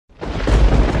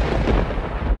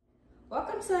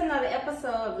welcome to another episode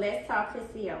of Let's Talk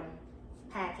KrissyO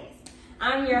podcast.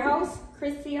 I'm your host,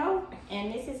 KrissyO,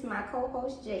 and this is my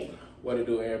co-host, Jay. What it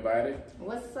do, everybody?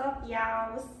 What's up,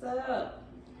 y'all? What's up?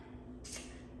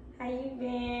 How you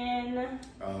been?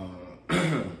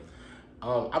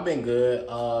 I've been good.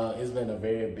 It's been a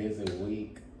very busy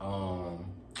week.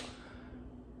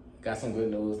 Got some good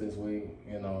news this week,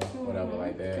 whatever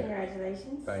like that.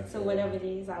 Congratulations. Thanks. So whatever it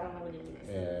is, I don't know what it is.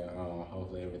 Yeah,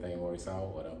 hopefully everything works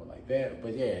out, whatever like that.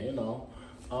 But yeah,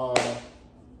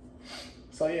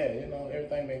 so yeah,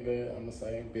 everything been good. I'm gonna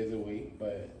say busy week,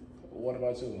 but what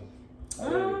about you?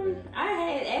 I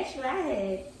had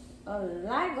a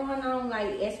lot going on,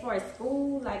 like as far as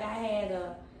school. Like I had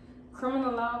a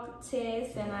criminal law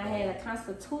test and I had a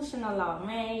constitutional law.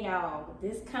 Man, y'all,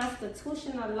 this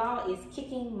constitutional law is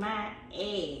kicking my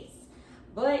ass.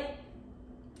 But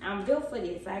I'm built for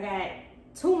this. I got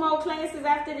 2 more classes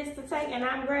after this to take and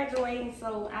I'm graduating,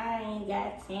 so I ain't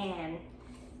got time.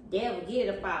 They'll get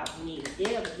about me.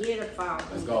 Let's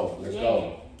go. Let's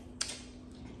go.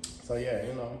 So yeah,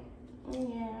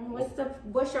 Yeah.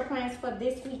 What's your plans for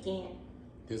this weekend?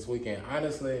 This weekend,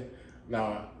 honestly,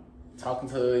 now talking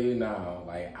to you now,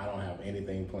 like I don't have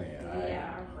anything planned. Right?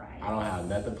 Yeah, right. I don't have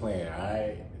nothing planned. All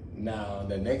right. Now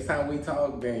the next time we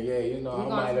talk, then I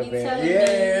might have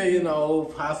been,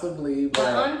 possibly.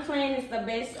 But unplanned is the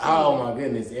best. Oh my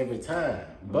goodness, every time.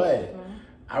 But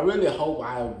I really hope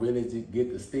I really just get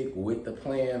to stick with the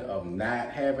plan of not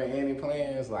having any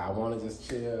plans. Like I want to just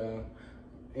chill.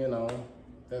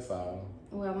 That's all.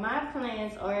 Well, my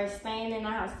plans are staying in the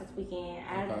house this weekend.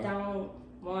 I don't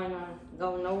want to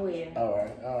go nowhere. All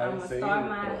right. I'm going to start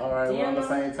my dinner. All right, we're on the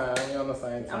same time. I'm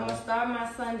going to start my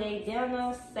Sunday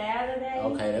dinner Saturday.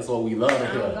 Okay, that's what we love to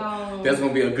hear. That's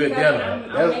going to be a good dinner.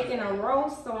 I'm making a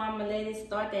roast, so I'm going to let it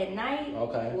start that night.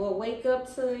 Okay. We'll wake up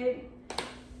to it.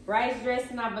 Rice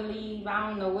dressing, I believe. I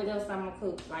don't know what else I'm going to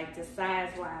cook, like the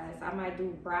size-wise. I might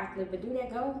do broccoli, but do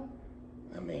that go?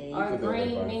 I mean, or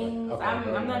green beans. Okay,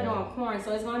 I'm not doing corn,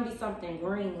 so it's gonna be something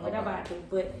green, whatever I do.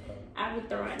 But I be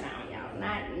throwing down, y'all.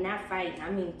 Not fighting.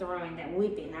 I mean throwing, that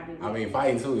whipping. I mean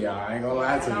fighting too, y'all. I ain't gonna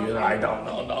lie to you. Like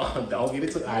don't get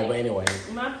it too. Alright, but anyway.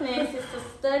 My plans is to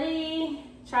study,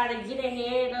 try to get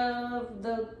ahead of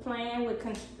the plan with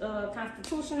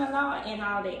constitutional law and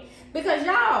all that. Because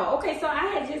y'all, okay, so I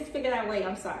had just figured out. Wait,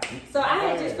 I'm sorry. So I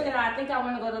had just figured out. I think I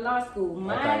want to go to law school.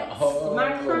 My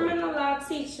criminal law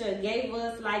teacher gave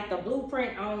us like the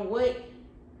blueprint on what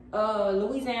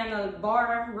Louisiana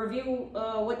bar review,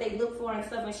 what they look for and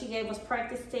stuff, and she gave us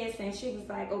practice tests, and she was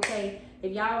like, okay,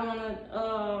 if y'all want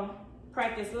to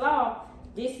practice law,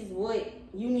 this is what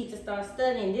you need to start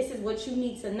studying. This is what you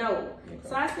need to know. Okay.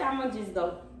 So I said, I'm gonna just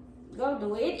go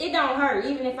do it. It don't hurt,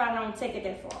 even if I don't take it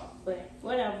that far. But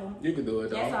whatever. You can do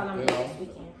it. That's all I'm doing this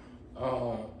weekend.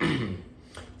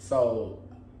 So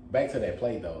back to that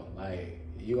plate though, like.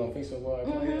 You gonna fix your boy?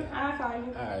 I'll call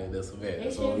you. Alright, that's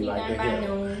what we like to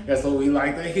hear. That's what we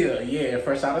like to hear. Yeah,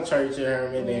 fresh out of church,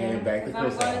 and then back to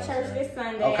Christmas. I'm going to church this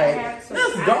Sunday. Okay, I have to.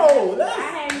 Let's go. I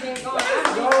haven't been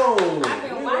going. I've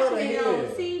been watching it on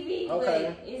TV,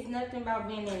 but it's nothing about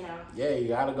being in now. Yeah, you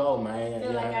gotta go, man. I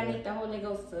feel like I need the Holy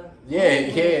Ghost to.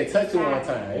 Yeah, touch you one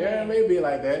time. Yeah, maybe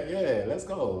like that. Yeah, let's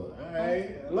go. All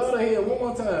right, love to hear one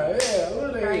more time. Yeah,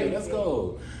 love to hear. Let's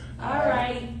go. All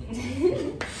right.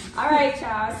 All right,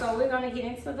 y'all. So we're going to get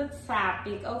into the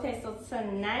topic. Okay, so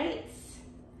tonight's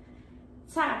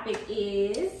topic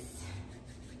is...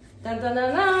 Dun, dun,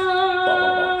 dun,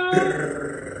 dun.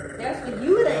 That's for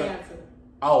you to answer.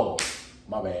 Oh,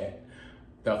 my bad.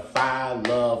 The 5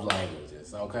 love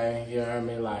languages, okay? You know what I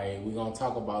mean? Like, we're going to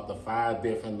talk about the 5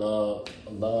 different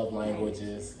love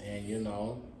languages and,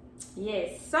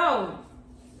 Yes, so...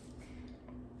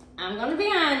 I'm going to be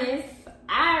honest.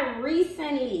 I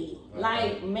recently,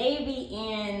 like maybe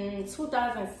in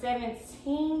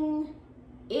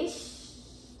 2017-ish,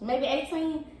 maybe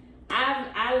 18,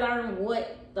 I learned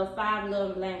what the 5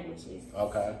 love languages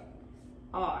are.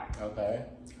 Okay.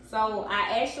 So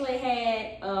I actually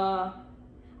had, I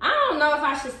don't know if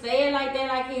I should say it like that,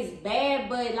 like it's bad,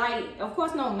 but like, of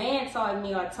course no man taught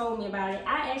me or told me about it.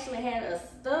 I actually had a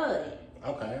stud.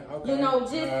 Okay.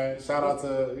 Just right. Shout out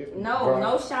to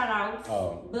no shout outs.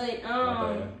 Oh. But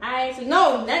I actually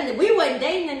nothing. We wasn't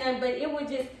dating or nothing, but it was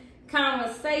just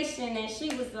conversation, and she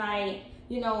was like,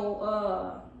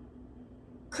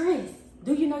 Chris,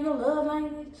 do you know your love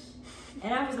language?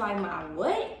 And I was like, my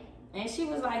what? And she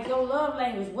was like, your love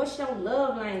language. What's your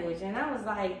love language? And I was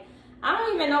like, I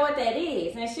don't even know what that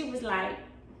is. And she was like,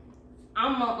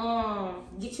 I'm gonna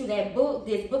get you that book,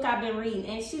 this book I've been reading.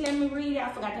 And she let me read it. I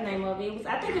forgot the name of it.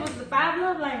 I think it was the 5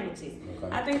 love languages.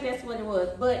 Okay. I think that's what it was.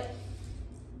 But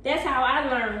that's how I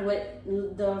learned what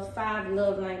the 5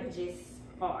 love languages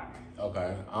are.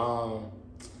 Okay.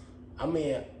 I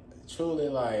mean, truly,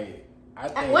 like, I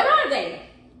think. What are they?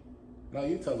 No,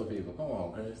 you tell the people. Come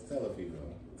on, Chris. Tell the people.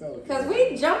 Because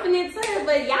we jumping into it,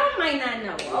 but y'all might not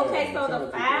know. Yeah, Okay, so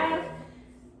the 5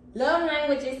 love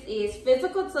languages is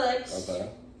physical touch,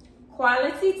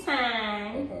 quality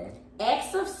time,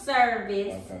 acts of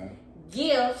service,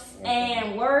 gifts,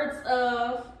 and words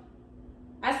of.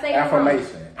 I say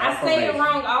affirmation. It wrong. I say it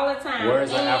wrong all the time.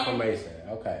 Words of affirmation.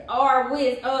 Okay. Or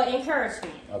with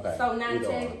encouragement. Okay. So now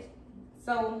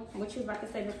so what you was about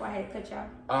to say before I had to cut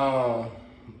y'all?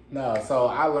 No. So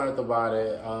I learned about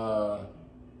it.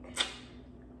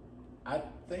 I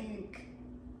think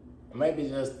maybe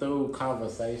just through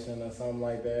conversation or something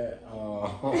like that.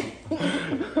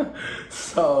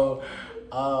 So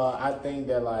I think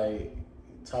that like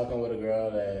talking with a girl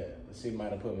that she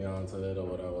might have put me onto it or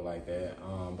whatever like that.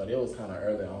 But it was kind of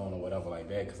early on or whatever like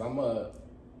that. Cause I'm a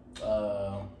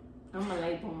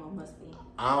late bloomer, must be.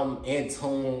 I'm in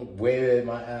tune with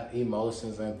my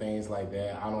emotions and things like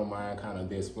that. I don't mind kind of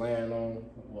displaying them,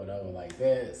 whatever like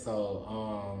that.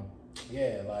 So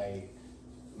yeah, like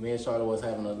me and Charlotte was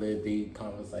having a little deep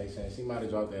conversation. She might have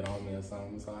dropped that on me or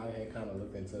something. So I had kind of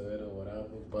looked into it or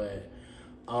whatever. But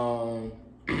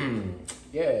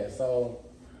yeah, so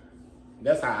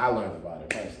that's how I learned about it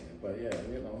personally. But yeah,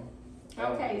 you know.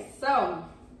 Okay, so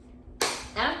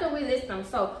after we list them,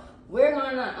 so we're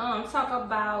gonna talk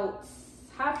about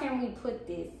how can we put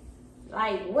this,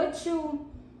 like what you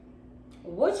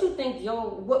think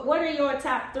what are your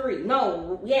top 3?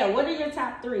 What are your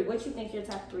top 3? What you think your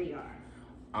top 3 are?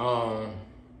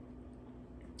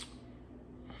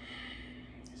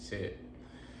 Shit.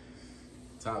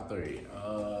 Top 3.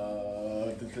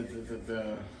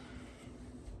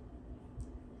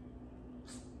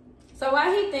 So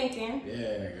while he thinking,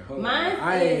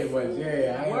 mine is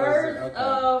words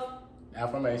of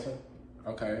affirmation.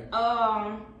 Okay.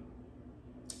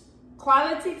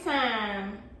 Quality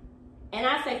time, and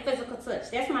I say physical touch.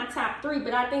 That's my top 3,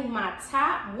 but I think my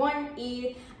top 1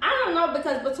 is, I don't know,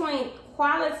 because between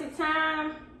quality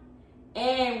time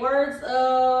and words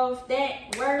of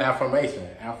that word affirmation.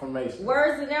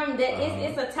 Words of them that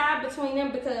it's a tie between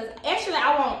them, because actually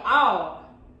I want all.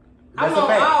 That's I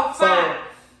want all 5. So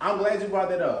I'm glad you brought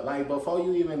that up. Like before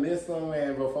you even list them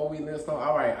and before we list them,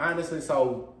 all right, honestly,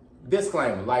 so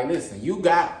disclaimer, like listen, you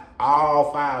got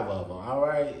all 5 of them, all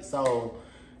right? So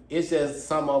it's just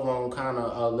some of them kind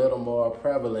of a little more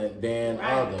prevalent than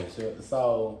others.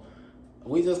 So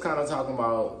we just kind of talking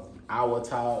about our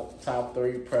top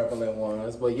 3 prevalent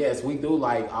ones. But yes, we do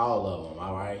like all of them,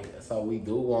 all right? So we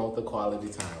do want the quality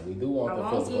time. We do want the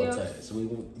physical touch.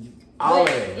 All of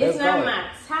it. It's not my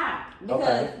top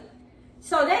because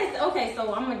so that's okay.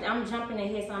 So I'm jumping in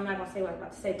here, so I'm not gonna say what I'm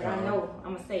about to say, but I know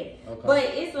I'm gonna say it. Okay. But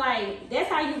it's like that's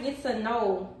how you get to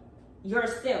know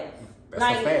yourself.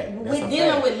 That's like with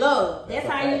dealing with love. That's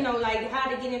how you know like how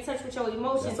to get in touch with your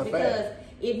emotions, because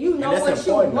if you know what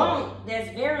you want, that's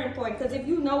very important. Because if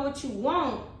you know what you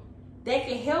want, that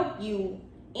can help you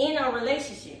in a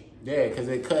relationship. Yeah, because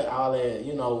it cut all that,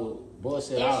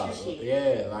 bullshit out. Shit.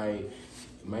 Yeah, like,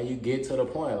 man, you get to the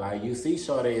point. Like, you see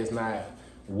Shorty is not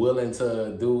willing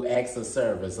to do acts of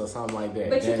service or something like that.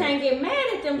 But you can't get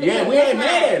mad at them. Yeah, we ain't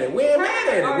mad at it. We ain't mad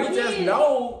at it. We just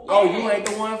know, you ain't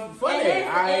the one for that.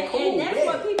 All right, cool. And that's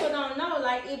what people don't know.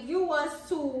 Like, if you was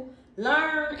to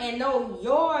learn and know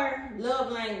your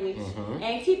love language,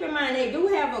 and keep in mind they do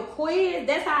have a quiz.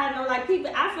 That's how I know. Like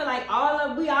people, I feel like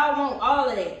we all want all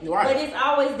of that, but it's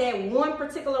always that one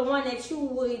particular one that you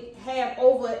would have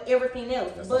over everything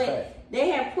else. But they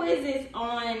have quizzes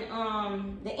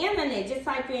on the internet. Just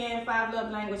type in 5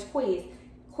 love language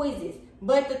quizzes.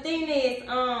 But the thing is,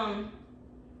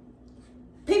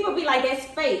 people be like that's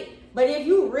fake. But if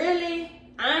you really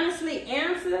honestly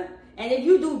answer, and if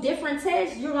you do different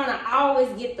tests, you're gonna always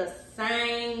get the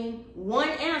same one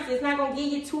answer. It's not gonna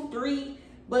give you 2, 3,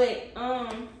 but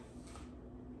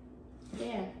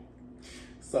yeah.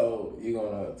 So you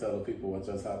gonna tell the people what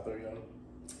your top 3 are?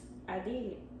 I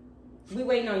did. We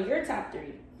waiting on your top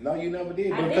 3. No, you never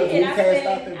did. I did. I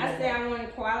said I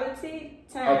wanted quality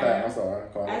time. Okay, I'm sorry.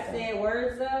 I said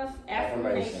words of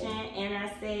affirmation, and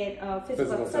I said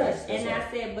physical touch. And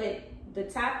I said, but the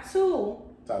top 2.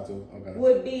 Okay.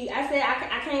 Would be, I said,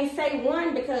 I can't say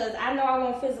 1 because I know I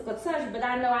want physical touch, but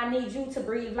I know I need you to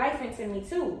breathe life into me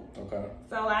too. Okay.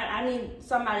 So I need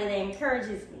somebody that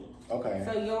encourages me. Okay.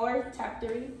 So your top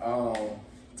 3?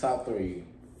 Top 3,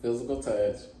 physical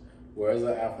touch, words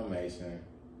of affirmation,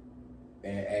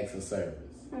 and acts of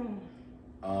service.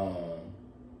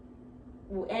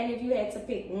 And if you had to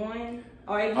pick one,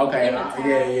 or if you Okay, in a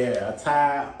tie. a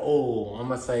tie. Oh, I'm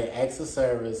gonna say acts of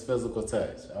service, physical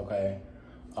touch. Okay.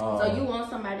 So you want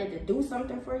somebody to do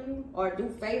something for you, or do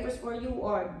favors for you,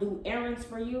 or do errands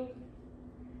for you?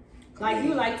 Like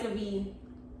you like to be,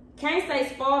 can't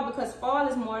say spoiled because spoiled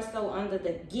is more so under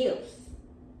the gifts.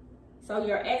 So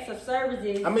your acts of service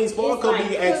is. I mean, spoiled could like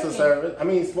be acts of service. I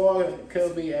mean, spoiled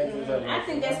could be acts of service. I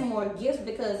think that's more gifts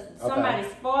because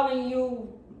somebody's spoiling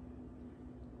you.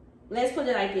 Let's put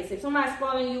it like this: if somebody's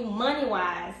spoiling you money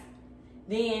wise,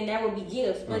 then that would be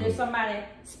gifts. But if somebody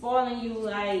spoiling you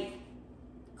like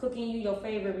cooking you your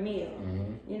favorite meal,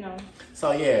 you know.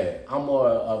 So yeah, I'm more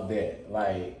of that.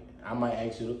 Like I might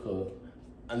ask you to cook.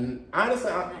 And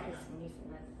honestly,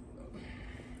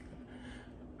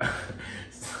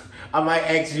 I might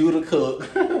ask you to cook.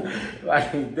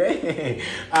 Like dang.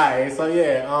 Alright, so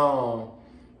yeah,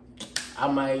 I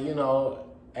might,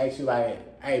 ask you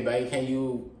like, hey babe, can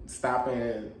you stop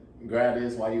and grab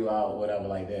this while you out, whatever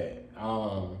like that.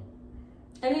 And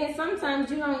then sometimes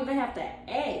you don't even have to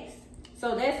ask.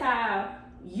 So that's how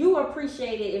you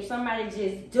appreciate it if somebody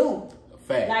just do.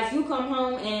 Facts. Like you come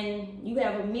home and you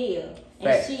have a meal and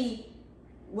Facts.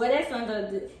 that's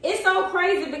under it's so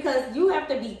crazy because you have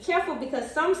to be careful because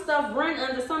some stuff run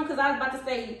under some, because I was about to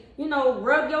say,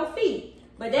 rub your feet.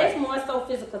 But that's more so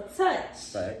physical touch.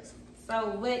 Facts.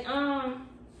 So but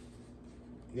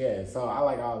yeah, so I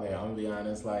like all that. I'm gonna be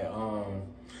honest. Like,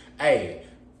 hey,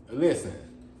 listen,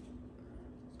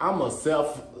 I'm a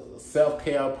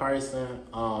self-care person.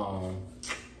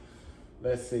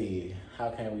 Let's see,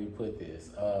 how can we put this?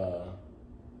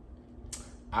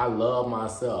 I love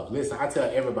myself. Listen, I tell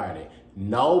everybody,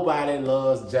 nobody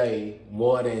loves Jay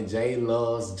more than Jay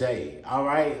loves Jay. All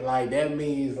right, like that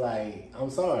means like I'm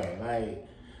sorry, like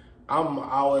I'm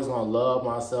always gonna love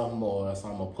myself more. So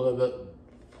I'm gonna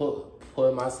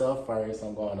put myself first.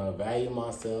 I'm gonna value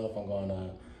myself. I'm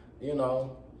gonna,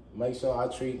 make sure I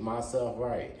treat myself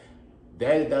right.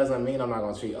 That doesn't mean I'm not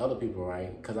gonna treat other people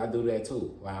right, because I do that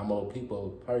too. Like I'm a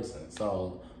people person,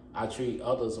 so I treat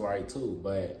others right too.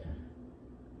 But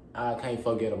I can't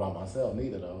forget about myself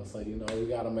neither, though. So we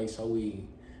gotta make sure we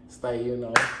stay,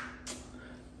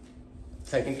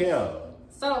 taken care of.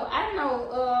 So I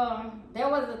know there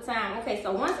was a time. Okay,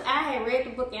 so once I had read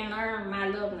the book and learned my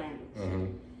love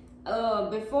language.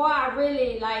 Before I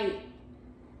really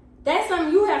that's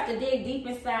something you have to dig deep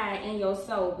inside in your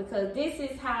soul, because this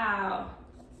is how,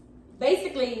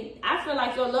 basically, I feel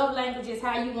like your love language is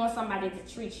how you want somebody to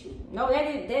treat you. No,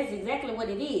 that's exactly what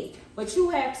it is. But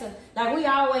you have to, like we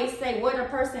always say, what a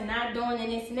person not doing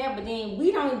and this and that, but then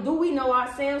we know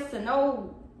ourselves to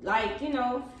know,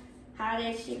 how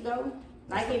that shit go?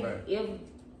 Like if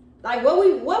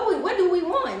what do we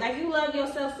want? Like you love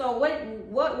yourself, so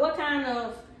what kind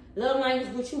of love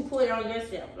language would you put on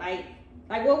yourself? Like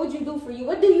what would you do for you?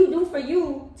 What do you do for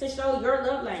you to show your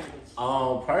love language?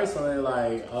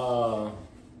 Personally,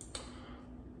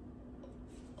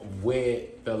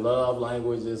 with the love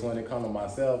languages when it comes to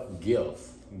myself, gifts.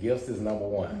 Gifts is number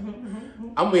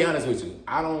one. I'm gonna be honest with you.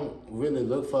 I don't really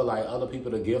look for other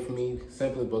people to gift me,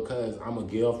 simply because I'm a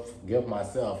gift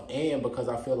myself, and because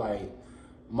I feel like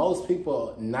most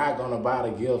people not gonna buy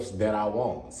the gifts that I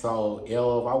want. So if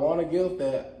I want a gift,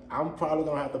 that I'm probably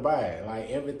gonna have to buy it. Like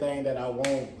everything that I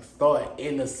want start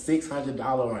in the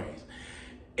 $600 range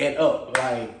and up.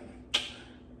 Like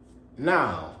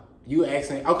now you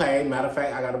asking, okay, matter of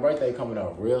fact, I got a birthday coming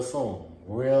up real soon.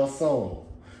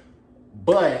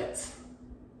 But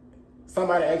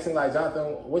somebody asking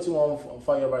Jonathan, what you want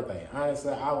for your birthday?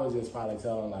 Honestly, I would just probably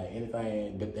tell them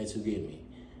anything that you give me.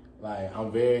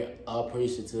 I'm very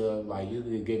appreciative. You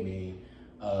could give me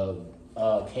a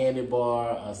candy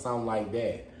bar or something like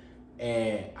that,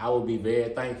 and I would be very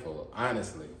thankful,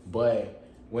 honestly. But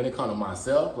when it comes to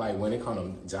myself, when it comes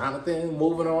to Jonathan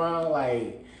moving around,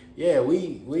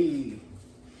 we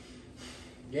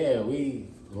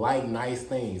like nice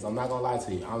things. I'm not gonna lie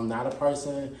to you. I'm not a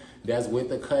person that's with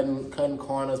the cutting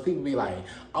corners. People be like,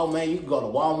 oh man, you can go to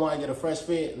Walmart and get a fresh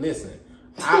fit. Listen.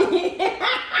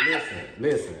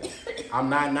 Listen. I'm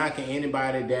not knocking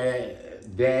anybody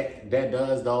that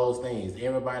does those things.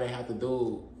 Everybody have to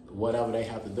do whatever they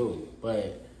have to do.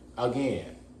 But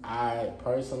again, I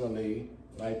personally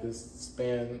like to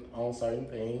spend on certain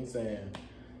things, and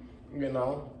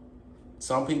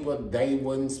some people, they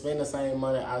wouldn't spend the same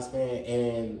money I spend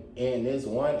in this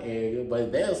one area,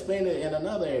 but they'll spend it in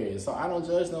another area. So I don't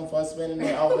judge them for spending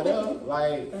it over there.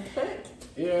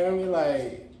 You know what I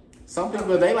mean? Some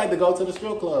people, they like to go to the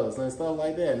strip clubs and stuff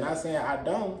like that. Not saying I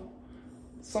don't.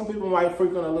 Some people might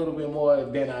frequent a little bit more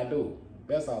than I do.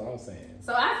 That's all I'm saying.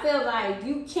 So I feel like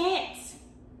you can't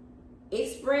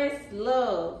express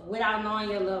love without knowing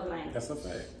your love language. That's a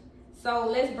fact. So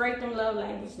let's break them love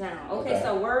language down. Okay,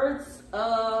 so words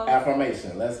of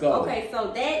affirmation. Let's go. Okay,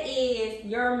 so that is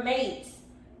your mate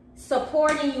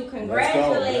supporting you,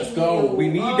 congratulating let's go. you. We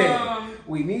need that.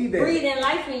 We need that. Breathing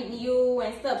life in you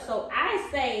and stuff. So I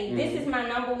say this is my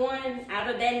number one out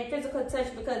of that physical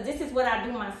touch because this is what I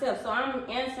do myself. So I'm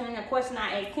answering the question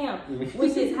I asked him,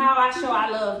 which is how I show I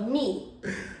love me.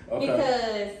 Okay.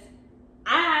 Because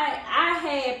I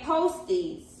had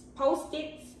post-its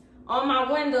on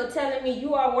my window telling me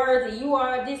you are worthy, you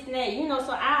are this and that. You know,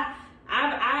 so I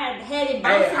had it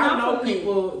bouncing off of me. I know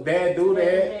people that do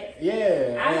that.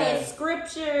 Yeah. I had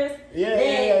scriptures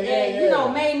that you know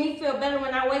made me feel better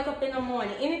when I wake up in the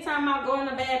morning. Anytime I go in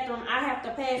the bathroom, I have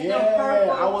to pass them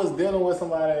purple. I was dealing with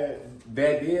somebody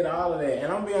that did all of that,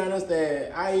 and I'm be honest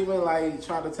that I even like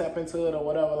try to tap into it or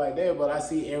whatever like that. But I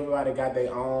see everybody got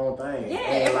their own thing. Yeah,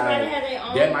 and everybody had their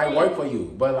own. That might work for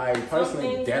you, but like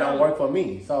personally, that don't work for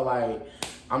me. So like,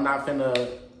 I'm not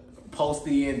finna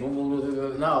posty and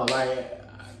no, like,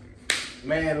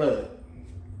 man, look,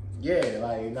 yeah,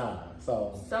 like, nah.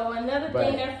 So another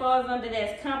thing that falls under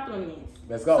that is compliments.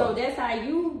 Let's go. So that's how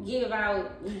you give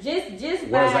out just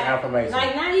by words of affirmation.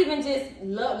 Like not even just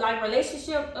love, like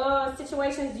relationship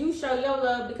situations. You show your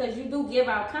love because you do give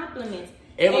out compliments.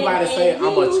 Everybody say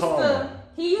I'm a charmer.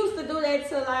 He used to do that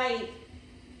to like.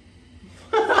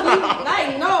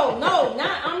 Like no,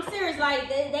 not. I'm serious. Like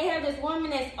they have this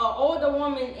woman that's an older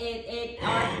woman at his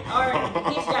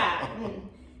job.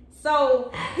 So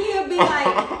he'll be like,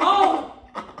 "Oh,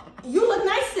 you look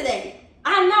nice today."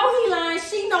 I know he lying.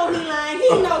 She know he lying. He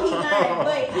know he lying.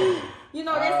 But he, you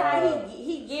know, that's how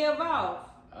he give off.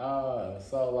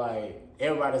 So like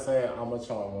everybody say I'm a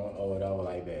charmer or whatever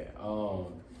like that.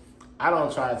 I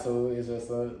don't try to. It's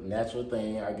just a natural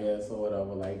thing, I guess, or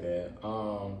whatever like that.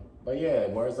 But yeah,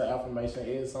 words of affirmation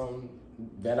is something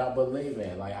that I believe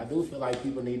in. Like, I do feel like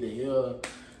people need to hear,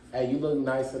 hey, you look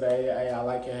nice today. Hey, I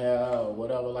like your hair, or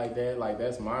whatever like that. Like,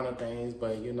 that's minor things,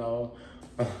 but you know,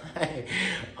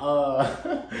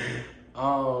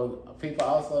 people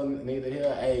also need to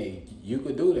hear, hey, you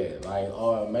could do that. Like,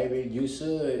 or maybe you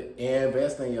should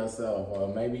invest in yourself, or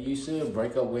maybe you should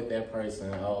break up with that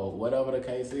person, or whatever the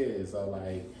case is. So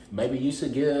like, maybe you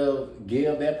should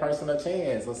give that person a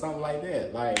chance, or something like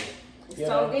that. Like, you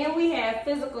know. Then we have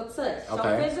physical touch. Okay.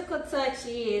 So physical touch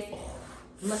is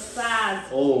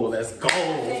massage. Oh, let's go.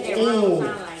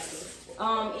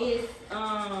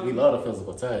 We love the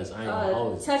physical touch. I ain't gonna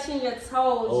hold you. Touching your toes, just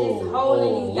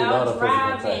holding you, y'all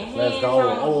driving, hands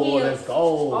on hips, let's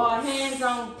go. Or hands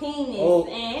on penis,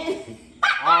 and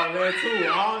all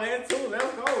that too.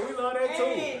 Let's go. We love that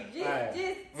too.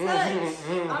 Just touch.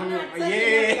 I'm not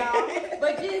touching y'all,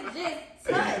 but just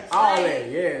touch. All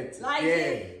that, like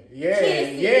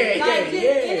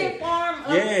any form of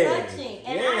touching.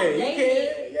 And I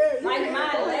dated like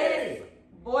my last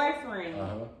boyfriend.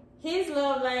 His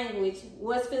love language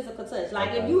was physical touch.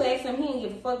 Like, if you ask him, he didn't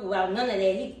give a fuck about none of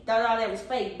that. He thought all that was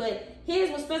fake. But his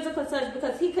was physical touch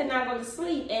because he could not go to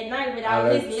sleep at night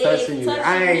without his legs touching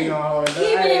I ain't gonna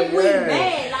even if we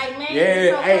bad, like, man,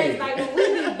 it's so crazy. Like, when we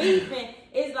be beefing,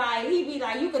 it's like, he be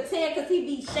like, you could tell because he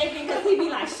be shaking because he be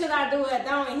like, should I do it or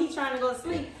don't? And he trying to go to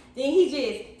sleep. Then he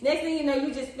just, next thing you know,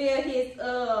 you just feel his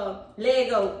leg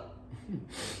go.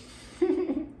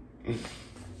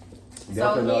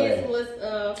 So his was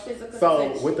physical touch.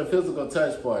 So with the physical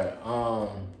touch part,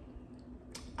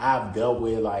 I've dealt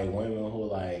with like women who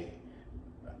like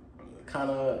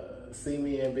kind of see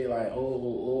me and be like,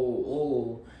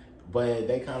 oh, but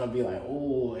they kind of be like,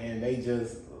 oh, and they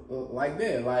just like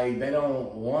that, like they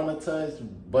don't want to touch,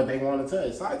 but they want to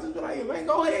touch. So I just be like, man,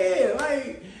 go ahead,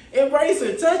 like embrace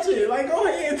it, touch it, like go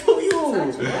ahead, do you?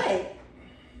 Touch what?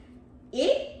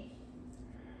 It.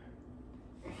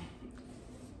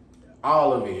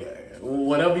 All of it.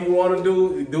 Whatever you want to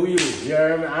do, do you. You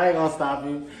heard me? I ain't gonna stop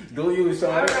you. Do you, Sean?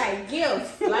 All right,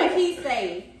 gifts. Like he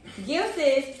say, gifts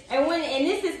is, and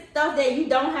this is stuff that you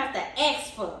don't have to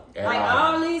ask for. Like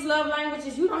all these love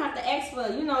languages, you don't have to ask for.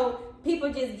 You know,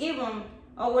 people just give them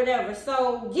or whatever.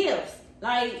 So gifts,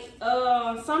 like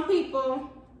some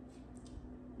people,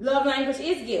 love language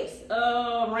is gifts.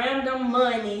 Random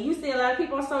money. You see a lot of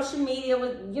people on social media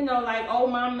with, you know, like, oh,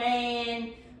 my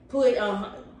man put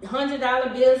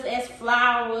 $100 bills as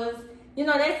flowers. You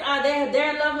know, that's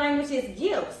their love language is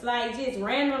gifts, like just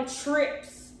random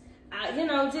trips, you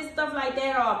know, just stuff like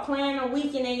that, or plan a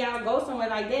weekend and y'all go somewhere.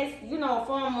 Like, that's, you know, a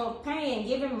form of paying,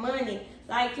 giving money.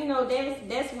 Like, you know,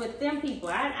 that's with them people.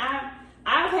 I've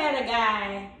had a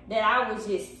guy that I was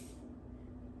just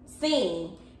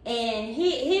seeing, And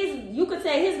you could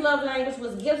say his love language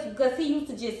was gifts because he used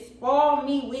to just spoil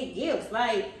me with gifts.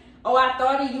 Like, oh, I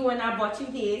thought of you and I bought you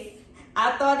this.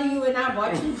 I thought of you and I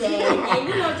bought you that. And,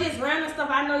 you know, just random stuff.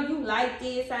 I know you like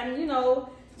this. And, you know,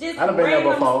 just I done been there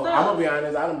before. stuff. I'm going to be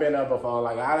honest. I done been there before.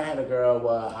 Like, I done had a girl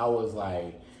where I was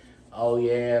like, oh,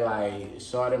 yeah, like,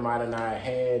 shorty might have not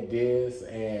had this.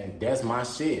 And that's my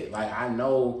shit. Like, I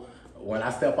know when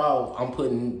I step out, I'm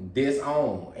putting this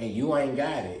on. And you ain't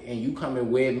got it. And you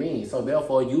coming with me. So,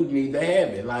 therefore, you need to have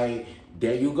it. Like,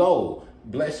 there you go.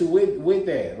 Bless you with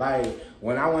that. Like,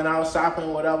 when I went out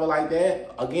shopping, whatever like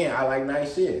that, again, I like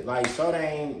nice shit. Like, shorty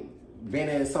ain't been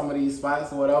in some of these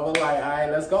spots or whatever. Like, all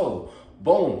right, let's go.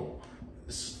 Boom.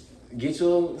 Get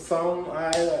you some, all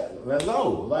right, let's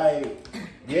go. Like,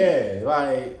 yeah,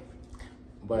 like,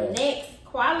 but. Next,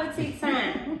 quality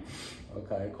time.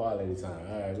 Okay, quality time.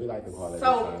 All right, we like the quality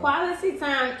time. So, quality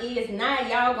time is not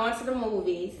y'all going to the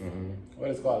movies. Mm-hmm. What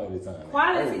is quality time?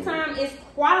 Quality time is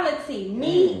quality.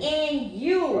 Me and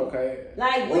you. Okay.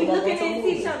 Like, we looking at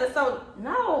each other. So,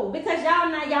 no, because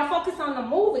y'all focus on the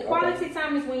movie. Quality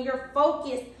time is when you're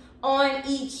focused on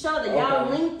each other.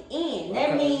 Y'all linked in.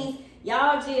 That means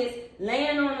y'all just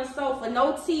laying on the sofa,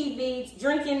 no TV,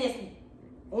 drinking this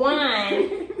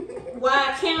wine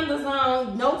while candles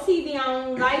on, no TV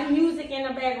on, light music in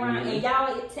the background, and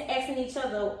y'all asking each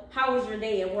other, how was your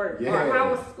day at work? Or how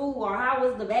was school? Or how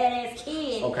was the badass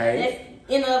kid that's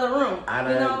in the other room? I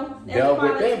done dealt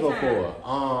with that before.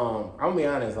 I'm gonna be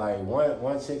honest, like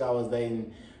one chick I was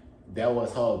dating, that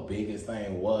was her biggest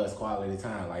thing was quality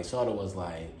time. Like, shorty was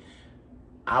like,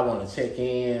 I want to check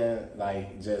in,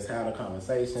 like, just have a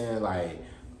conversation. Like,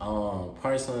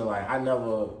 personally, like, I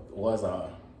never was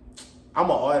I'm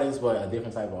an artist, but a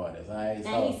different type of artist, right? And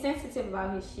so, he's sensitive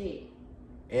about his shit.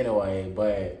 Anyway,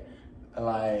 but,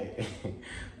 like,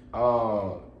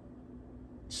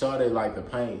 shorty like to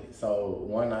paint. So,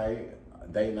 one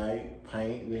night, date night,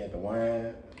 paint, we had the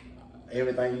wine,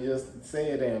 everything you just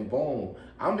said, and boom.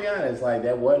 I'm gonna be honest, like,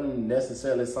 that wasn't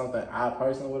necessarily something I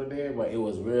personally would have did, but it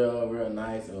was real, real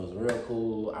nice. It was real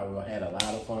cool. I had a lot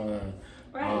of fun.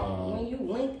 Right. When you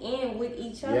link in with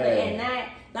each other and not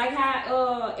like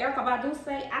how Erykah Badu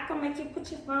say, I can make you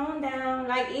put your phone down.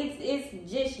 Like,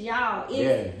 it's just y'all.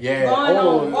 It's going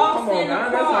on walks in the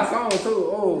park. That's my song too.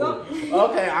 Oh,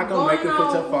 okay. I can make you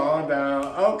put your phone down.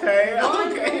 Okay.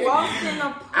 Going walks in the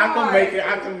park.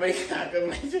 I can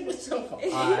make you put your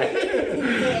phone. All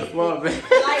right. Well,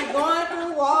 like going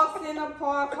through walks in the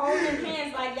park, holding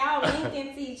hands, like y'all link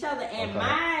into each other. And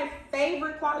my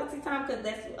favorite quality time, because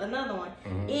that's another one,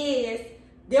 is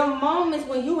them moments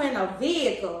when you in a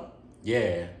vehicle.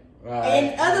 Yeah. Right.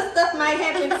 And other stuff might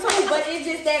happen too, but it's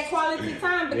just that quality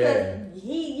time because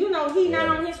he not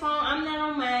on his phone, I'm not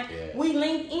on mine. Yeah. We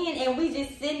link in and we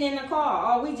just sitting in the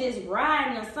car or we just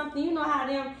riding or something. You know how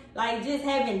them like just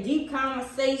having deep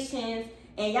conversations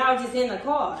and y'all just in the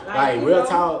car. Like real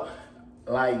talk,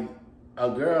 like a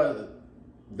girl,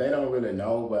 they don't really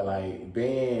know, but like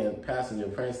being passenger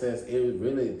princess, it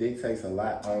really dictates a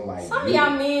lot on like some of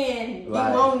y'all men be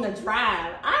wanting to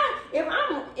drive.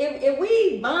 If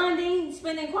we bonding,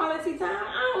 spending quality time,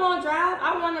 I don't want to drive.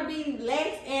 I want to be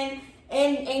relaxed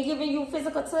and giving you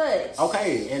physical touch.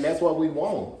 Okay, and that's what we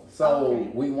want. So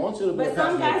we want you to be. But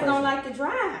some guys don't like to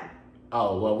drive.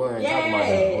 Oh well, we ain't talking about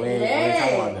them. We ain't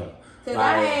talking about them. Cause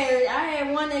I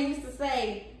had one that used to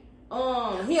say,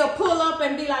 he'll pull up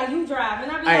and be like, "You drive,"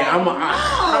 and I be like, "No."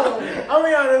 I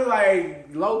mean, honest, like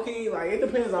low key, like it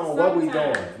depends on what we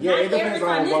doing. Yeah, it depends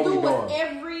on what we doing.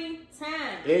 Every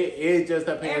time. It just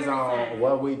depends on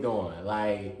what we doing.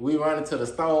 Like we running to the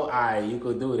store, alright, you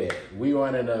could do that. We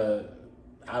running to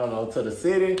the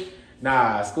city.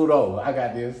 Nah, scoot over. I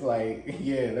got this. Like,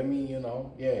 yeah, let me,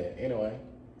 anyway.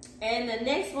 And the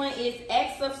next one is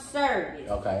acts of service.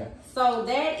 Okay. So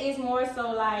that is more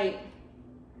so like,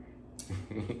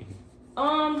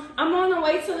 I'm on the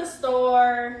way to the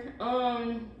store.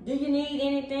 Do you need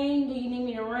anything? Do you need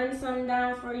me to run something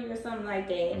down for you or something like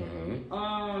that?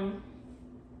 Mm-hmm.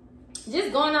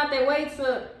 Just going out their way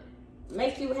to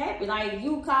make you happy. Like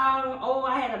you call,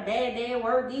 I had a bad day at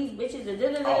work. These bitches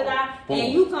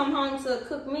and you come home to a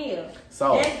cooked meal.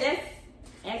 So that's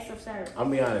acts of service. I'll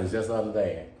be honest. Just the other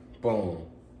day, boom,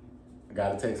 I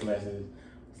got a text message.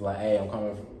 It's like, hey, I'm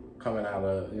coming out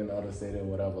of the city or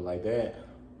whatever like that.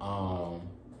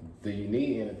 Do you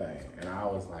need anything? And I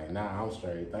was like, nah, I'm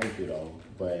straight. Thank you though.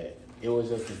 But it was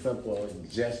just a simple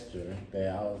gesture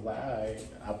that I was like, all right,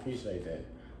 I appreciate that.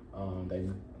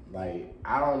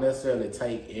 I don't necessarily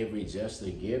take every gesture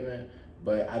given,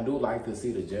 but I do like to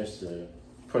see the gesture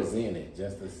presented,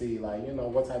 just to see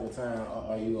what type of time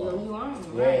are you on? You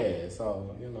on, yeah, right.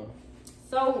 So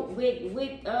So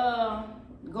with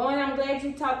going, I'm glad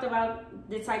you talked about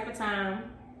the type of time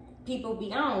people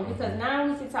be on, because now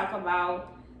we can talk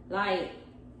about like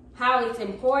how it's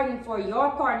important for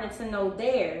your partner to know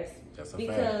theirs. That's a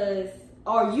because fact.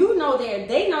 Or you know theirs,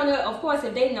 they know that, of course,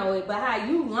 if they know it, but how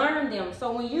you learn them.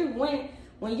 So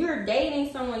when you're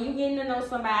dating someone, you getting to know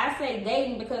somebody. I say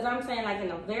dating because I'm saying like in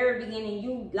the very beginning,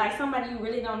 you like somebody you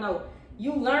really don't know.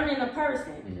 You learning a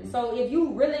person. Mm-hmm. So if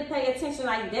you really pay attention,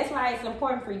 like that's why it's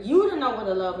important for you to know what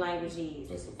a love language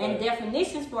is and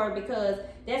definitions for it, because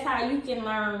that's how you can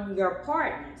learn your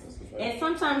partners. And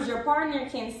sometimes your partner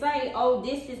can say, "Oh,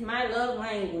 this is my love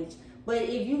language," but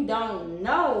if you don't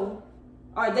know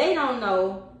or they don't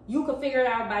know, you can figure it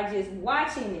out by just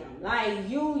watching them. Like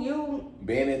you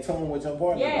being in tune with your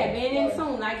partner. Yeah, being in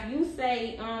tune. Like you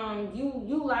say,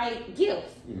 you like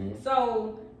gifts. Mm-hmm.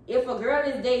 So if a girl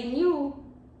is dating you,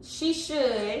 she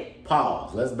should...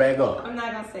 Pause. Let's back up. I'm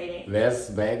not going to say that. Let's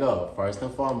back up. First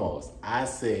and foremost, I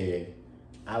said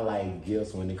I like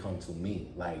gifts when it comes to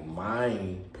me. Like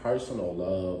my personal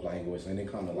love language when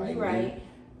it comes to like me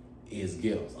is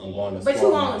gifts. I'm going to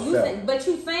spoil myself. But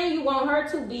you saying you want her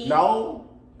to be... No.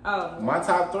 Oh. My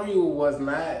top 3 was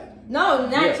not... No,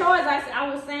 not yours. I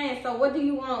was saying, so what do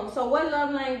you want? So what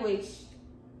love language...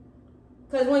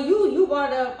 Because when you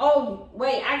brought up, oh,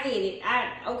 wait, I get it.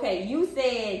 Okay, you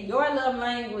said your love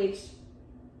language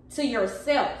to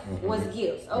yourself was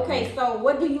gifts. Okay, so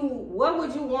what would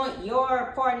you want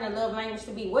your partner love language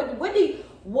to be? I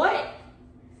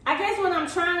guess what I'm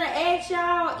trying to ask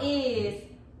y'all is,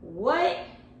 what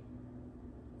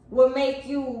would make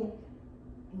you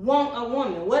want a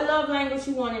woman? What love language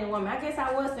you want in a woman? I guess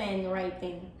I was saying the right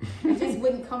thing. It just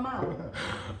wouldn't come out.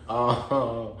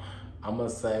 I'm going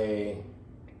to say...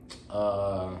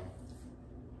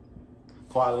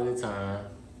 quality time,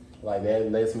 like that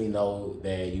lets me know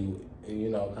that you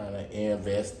know, kind of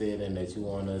invested and that you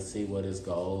want to see what it's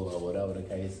goes or whatever the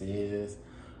case is.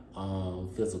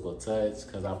 Physical touch,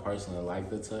 because I personally like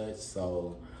the touch,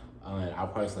 so I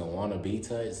personally want to be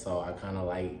touched, so I kind of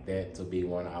like that to be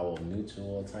one of our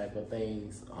mutual type of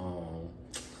things.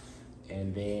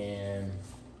 And then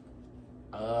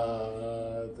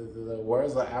the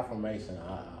words of affirmation,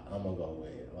 I'm gonna go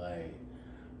with. Like,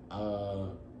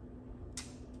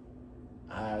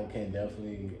 I can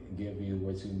definitely give you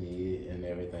what you need and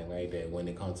everything like that when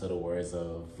it comes to the words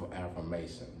of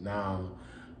affirmation. Now,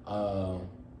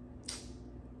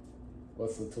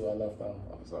 what's the 2 I left off?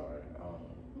 I'm sorry.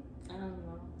 I don't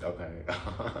know. Okay.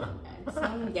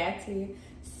 Something got to you.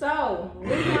 So,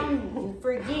 what I'm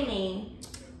forgetting,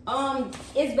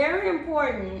 it's very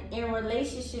important in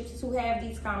relationships to have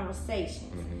these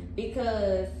conversations,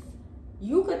 because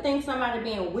you could think somebody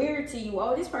being weird to you.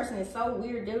 Oh, this person is so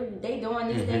weird. They doing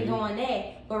this, they doing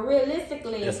that. But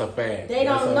realistically, it's a fact. They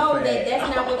don't know that that's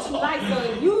not what you like. So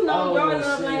if you know your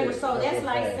love language, so that's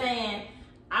like saying,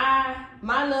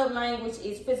 my love language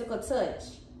is physical touch,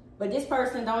 but this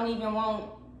person don't even want.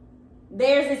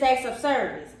 Theirs is acts of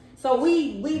service. So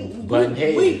we bumping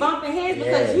heads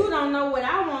because you don't know what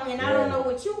I want and I don't know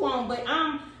what you want, but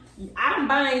I'm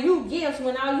buying you gifts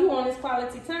when all you want is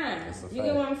quality time. You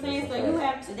get what I'm saying? So you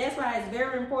have to. That's why it's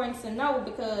very important to know,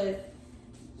 because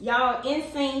y'all in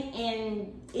sync,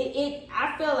 and it.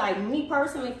 I feel like, me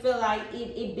personally feel like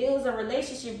it builds a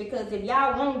relationship, because if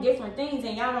y'all want different things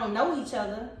and y'all don't know each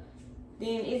other,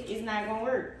 then it's not gonna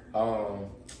work.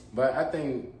 But I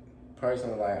think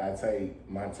personally, like, I take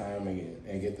my time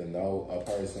and get to know a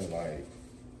person, like.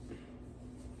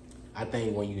 I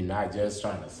think when you're not just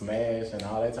trying to smash and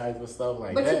all that type of stuff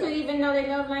like that. But you could even know their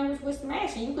love language with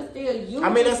smashing. You could still use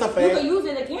that's a fact. You could use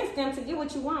it against them to get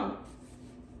what you want.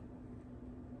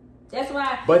 That's why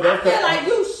I feel like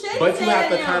you should. But you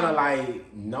have to kind of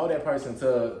like know that person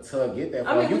to get that.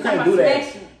 I mean, you can't do that.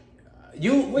 Smashing.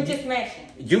 We're just smashing.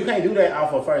 You can't do that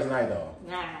off of first night though.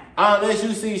 Nah. Unless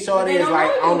you see shorty is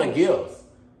like on the gifts.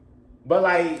 But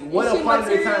like, what a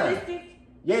quality time.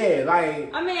 Yeah,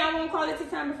 like... I mean, I won't call it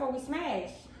time before we smash.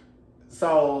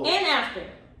 So... And after.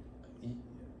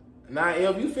 Now,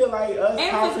 if you feel like us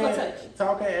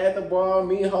talking at the bar,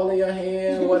 me holding your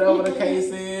hand, whatever the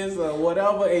case is, or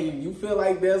whatever, and you feel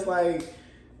like there's like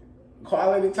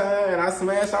quality time and I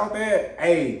smash out there,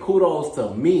 hey, kudos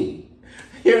to me.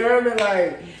 You heard me?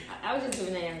 Like... I was just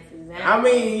giving an answer. I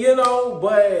mean, you know,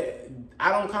 but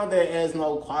I don't count that as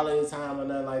no quality time or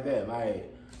nothing like that. Like,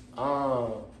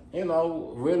 you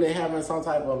know, really having some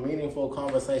type of meaningful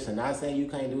conversation. Not saying you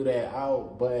can't do that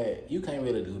out, but you can't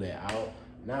really do that out.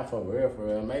 Not for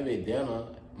real. Maybe dinner,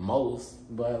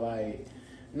 most, but like,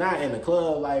 not in the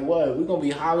club. Like, what? We gonna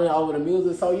be hollering over the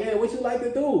music. So yeah, what you like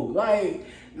to do? Like,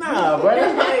 Nah, bro.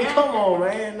 Hey, come on,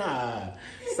 man. Nah.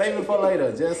 Save it for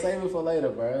later. Just save it for later,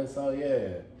 bro. So,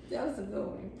 yeah. That was a good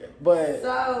one. But.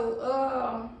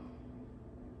 So,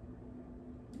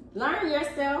 learn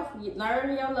yourself,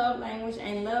 learn your love language,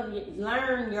 and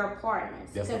learn your partners.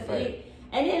 That's a fact.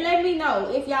 And then let me know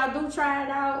if y'all do try it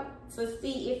out to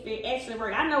see if it actually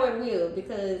works. I know it will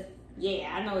because, yeah,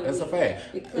 I know it will. That's a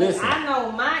fact. Because Listen. I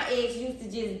know my ex used to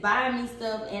just buy me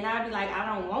stuff and I'd be like,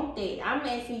 I don't want that. I'm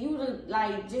asking you to,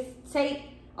 like, just take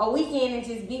a weekend and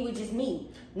just be with just me.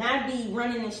 Not be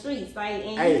running the streets. Like,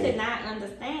 and you could not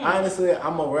understand. Honestly,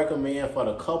 I'm going to recommend for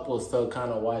the couples to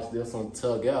kind of watch this one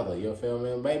together. You feel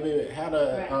me? Maybe have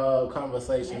a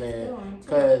conversation there.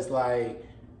 Because, like,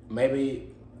 maybe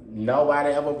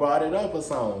nobody ever brought it up or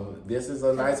something. This is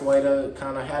a nice way to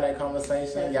kind of have that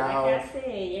conversation. Y'all, like I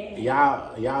said,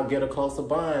 yeah. Y'all get a closer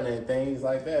bond and things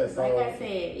like that. So, like I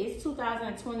said, it's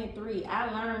 2023.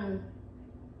 I learned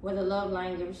what the love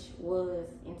language was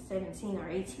in 17 or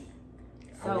 18.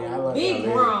 So big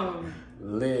grown.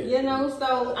 Lit. You know,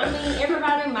 so I mean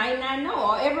everybody might not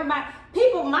know, or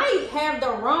people might have the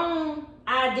wrong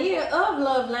idea of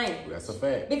love language. That's a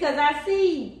fact. Because I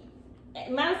see,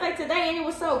 matter of fact, today, and it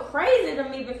was so crazy to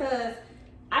me because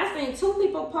I seen 2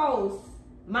 people post,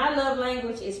 my love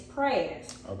language is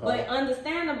prayers. Okay. But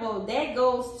understandable, that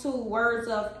goes to words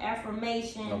of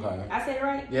affirmation. Okay. I said it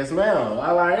right? Yes, ma'am.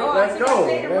 All right. Let's go.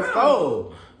 Let's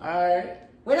go. All right.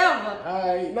 Whatever.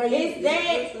 All right. No, it's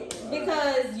that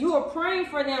because you are praying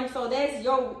for them, so that's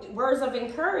your words of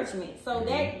encouragement. So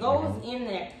that goes in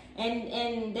there.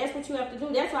 And that's what you have to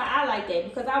do. That's why I like that,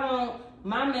 because I want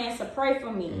my man to pray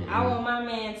for me. I want my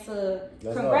man to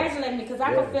congratulate me, because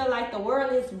I can feel like the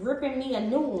world is ripping me a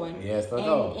new one. Yes,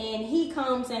 and he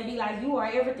comes and be like, you are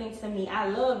everything to me. I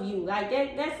love you. Like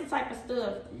that's the type of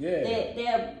stuff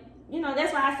that you know,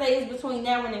 that's why I say it's between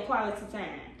now and quality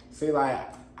time. See, like,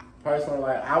 personally,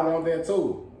 like, I want that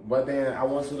too. But then I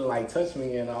want you to, like, touch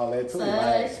me and all that too.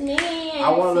 Touch me. I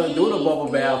want to do the bubble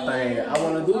bath thing. I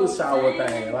want to do the shower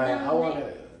thing. Like, I want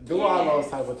to do all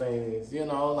those type of things. You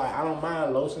know, like, I don't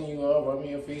mind lotioning you up, rubbing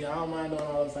your feet. I don't mind doing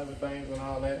all those type of things and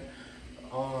all that.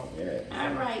 Yeah.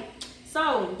 All right.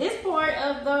 So, this part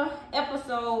of the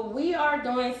episode, we are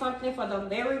doing something for the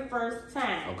very first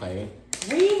time. Okay.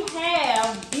 We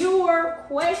have viewer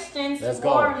questions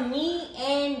for me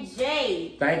and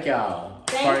Jay. Thank y'all.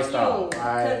 Thank you.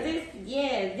 Because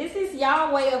this is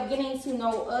y'all way of getting to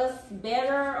know us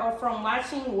better, or from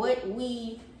watching what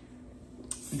we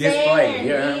display. You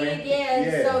know what I mean?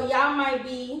 Yeah. So y'all might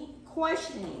be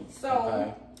questioning.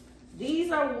 So these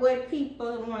are what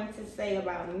people want to say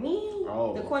about me.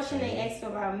 The question they asked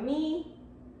about me.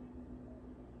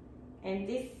 And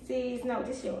this is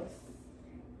this yours.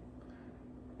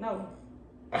 No.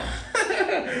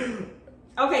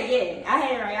 Okay, yeah, I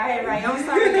had it right. I'm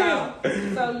sorry, y'all.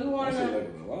 So you wanna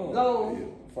go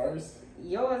first?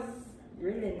 Yours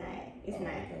really not. It's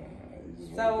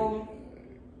not.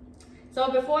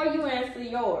 So before you answer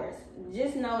yours,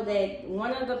 just know that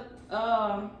one of the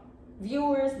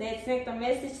viewers that sent the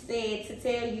message said to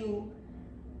tell you,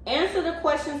 answer the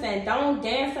questions and don't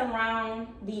dance around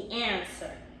the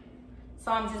answer.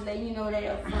 So I'm just letting you know that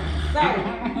up front. So,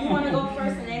 you want to go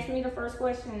first and ask me the first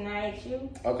question and I ask you?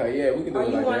 Okay, yeah, we can do it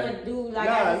like that. Or you want to do like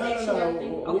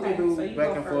No. We can do so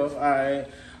back and forth. All right.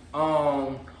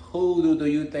 Who do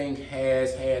you think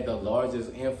has had the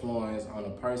largest influence on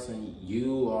the person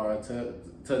you are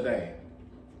today?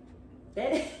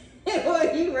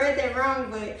 Well, you read that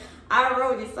wrong, but I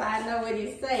wrote it so I know what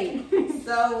it say.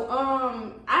 So,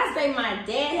 I say my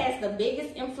dad has the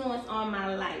biggest influence on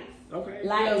my life. Okay.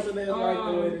 Like the way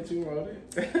that you wrote it.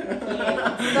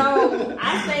 Yeah. So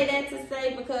I say that to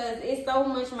say because it's so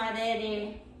much my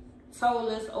daddy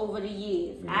told us over the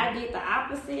years. I did the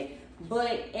opposite,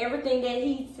 but everything that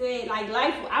he said, like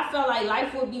life, I felt like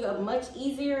life would be much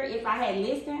easier if I had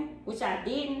listened, which I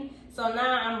didn't. So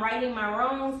now I'm righting my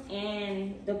wrongs,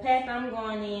 and the path I'm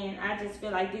going in, I just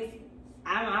feel like this.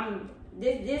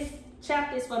 This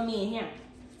chapter is for me and him.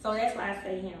 So that's why I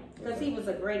say him, because he was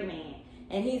a great man.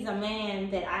 And he's a man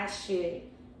that I should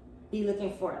be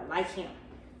looking for, like him.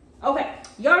 Okay,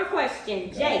 your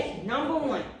question, Jay, number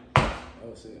 1. Oh,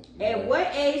 shit. At what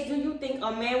age do you think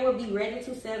a man will be ready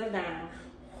to settle down?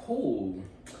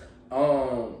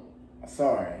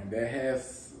 Sorry,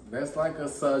 that's like a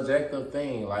subjective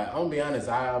thing. Like, I'm gonna be honest,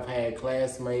 I've had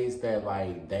classmates that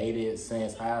like dated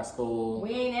since high school.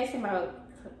 We ain't asking about,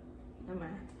 never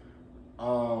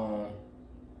mind.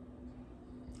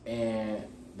 And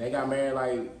they got married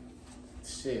like,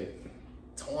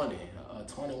 20,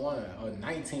 21, or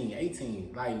 19,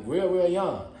 18, like real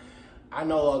young. I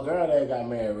know a girl that got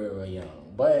married real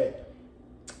young. But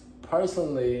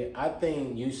personally, I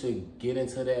think you should get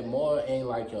into that more in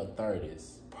like your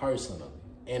 30s, personally.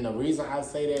 And the reason I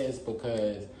say that is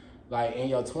because like in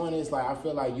your 20s, like I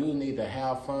feel like you need to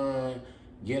have fun,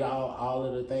 get out all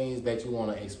of the things that you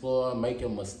want to explore, make your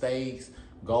mistakes,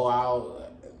 go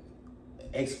out,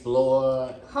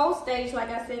 explore. Whole stage, like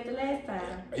I said the last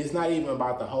time. It's not even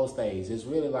about the whole stage. It's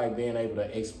really like being able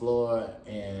to explore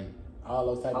and all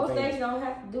those type of things. Whole stage don't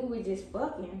have to do with just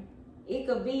fucking. It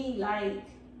could be like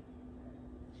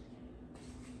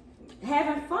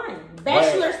having fun.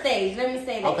 Bachelor stage, let me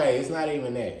say that. Okay, it's not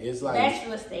even that. It's like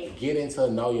bachelor stage. Getting to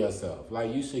know yourself.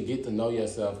 Like you should get to know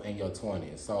yourself in your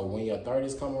 20s. So when your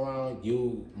 30s come around,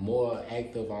 you more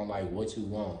active on like what you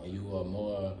want. You are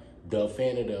more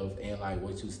definitive in like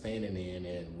what you standing in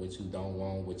and what you don't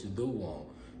want, what you do want.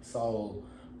 So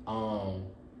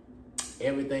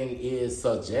everything is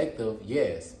subjective,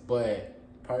 yes, but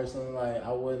personally, like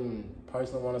I wouldn't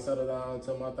personally want to settle down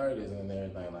until my 30s and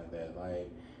everything like that. Like,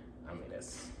 I mean,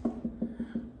 that's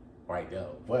right there.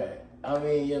 But I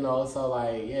mean, you know, so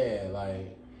like, yeah,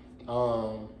 like,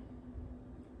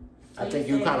 I think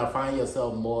you kind of find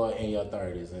yourself more in your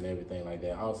 30s and everything like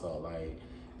that. Also, like,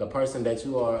 the person that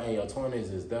you are in your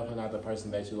 20s is definitely not the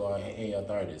person that you are in your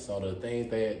 30s. So the things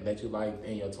that you like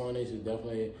in your 20s, you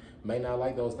definitely may not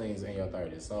like those things in your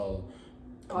 30s. So,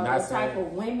 or not the type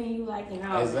of women you like and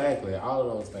all. Exactly, all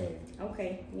of those things.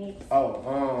 Okay, next.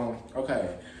 Oh,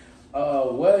 okay.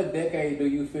 What decade do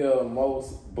you feel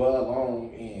most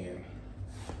belong in?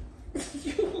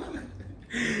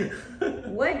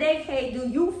 What decade do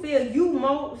you feel you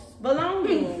most belong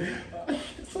in?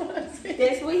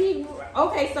 That's what he.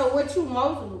 Okay, so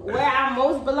where I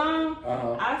most belong?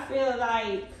 I feel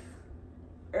like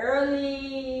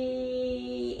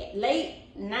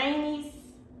late 90s,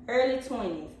 early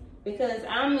 20s, because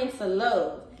I'm into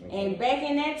love, and back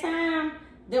in that time,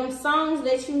 them songs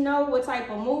that you know what type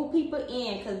of mood people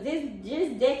in, because this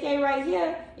decade right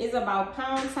here is about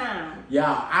pound time.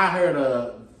 Yeah, I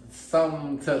heard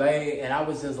something today, and I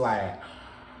was just like,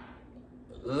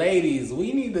 ladies,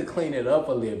 we need to clean it up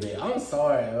a little bit. I'm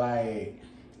sorry, like,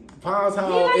 Pound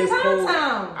Town is cool.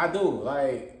 I do,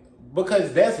 like,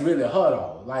 because that's really her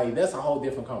though. Like, that's a whole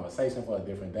different conversation for a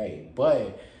different day.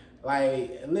 But,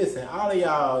 like, listen, all of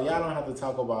y'all don't have to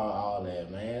talk about all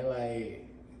that, man. Like,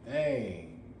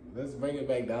 dang, let's bring it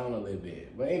back down a little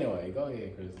bit. But anyway, go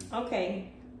ahead, Krissy.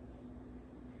 Okay.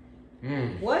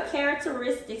 What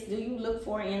characteristics do you look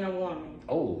for in a woman?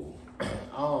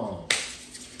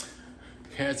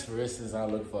 Characteristics I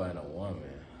look for in a woman.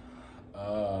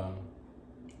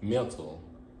 Mental.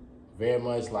 Very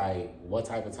much like what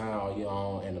type of time are you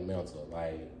on in the mental.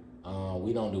 Like,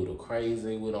 we don't do the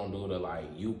crazy. We don't do the like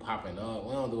you popping up.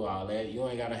 We don't do all that. You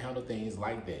ain't gotta handle things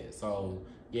like that. So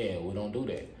yeah, we don't do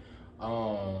that.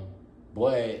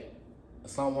 But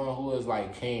someone who is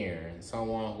like caring,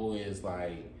 someone who is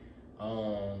like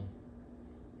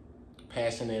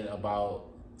passionate about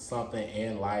something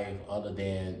in life other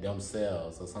than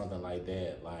themselves or something like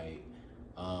that. Like,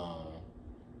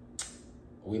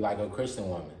 we like a Christian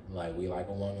woman. Like, we like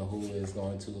a woman who is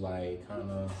going to like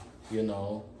kind of, you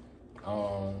know,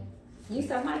 You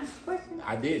said my question?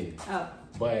 I didn't. Oh.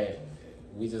 But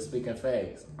we just speaking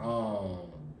facts. Oh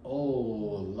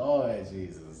Lord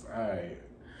Jesus. All right.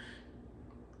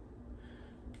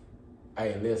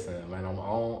 Hey, listen, man, I'm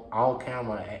on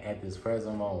camera at this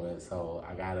present moment, so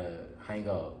I gotta hang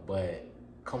up. But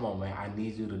come on, man, I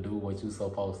need you to do what you're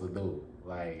supposed to do.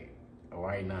 Like,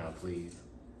 right now, please.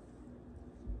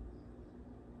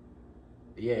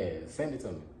 Yeah, send it to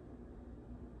me.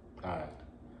 All right.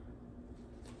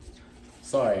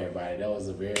 Sorry, everybody. That was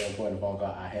a very important phone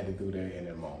call. I had to do that in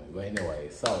that moment. But anyway,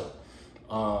 so,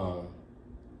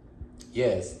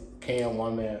 yes, caring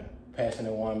woman,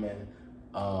 passionate woman.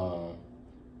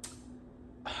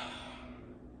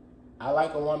 I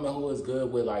like a woman who is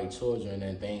good with like children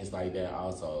and things like that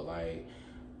also. Like,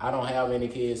 I don't have any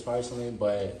kids personally,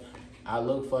 but I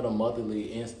look for the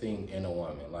motherly instinct in a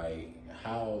woman. Like,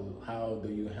 how do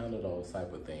you handle those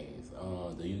type of things?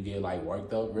 Do you get like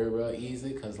worked up real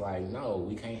easy? Cause like, no,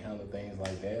 we can't handle things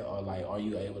like that. Or like, are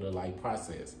you able to like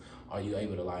process? Are you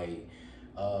able to like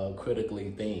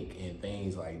critically think and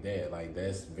things like that? Like,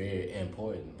 that's very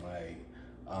important. Like,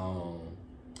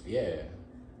 yeah,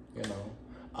 you know.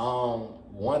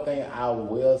 One thing I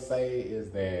will say is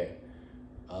that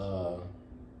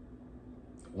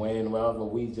whenever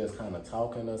we just kind of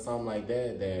talking or something like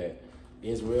that, that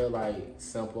it's real like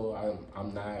simple.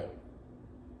 I'm not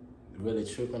really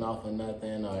tripping off of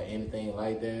nothing or anything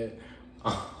like that.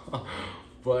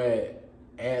 But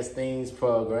as things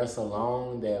progress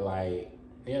along, that like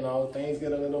you know, things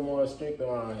get a little more strict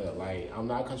around here. Like, I'm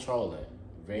not controlling,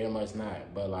 very much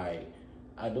not. But like,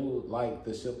 I do like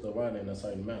the ship to run in a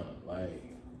certain manner. Like,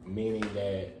 meaning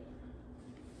that.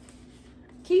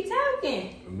 Keep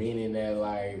talking. Meaning that,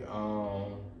 like,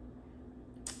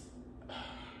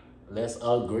 let's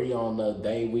agree on the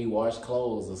day we wash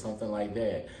clothes or something like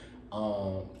that.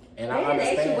 And I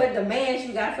understand. They ask you what demands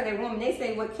you got for that woman. They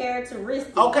say what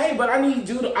characteristics. Okay, but I need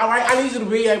you to. All right, I need you to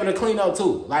be able to clean up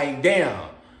too. Like, damn,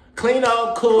 clean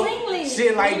up, cook,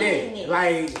 shit like that.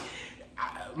 Like,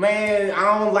 man,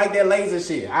 I don't like that lazy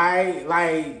shit. I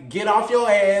like get off your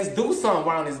ass, do something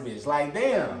around this bitch. Like,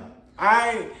 damn,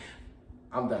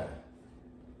 I'm done.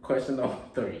 Question number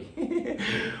 3.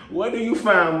 What do you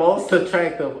find most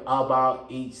attractive about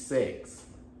each sex?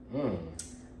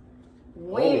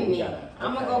 Women.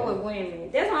 I'm gonna go with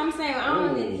women. That's what I'm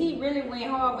saying. He really went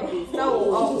hard with these.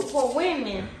 So for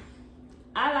women,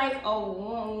 I like a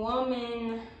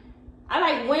woman. I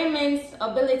like women's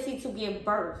ability to give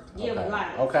birth, give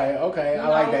life. Okay. I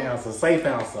like that answer. Safe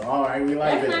answer. All right, we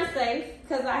like that. That's not safe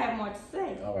because I have more to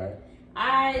say. All right.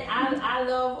 I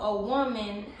love a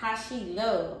woman how she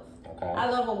loves. Okay. I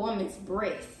love a woman's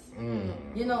breast.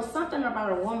 You know, something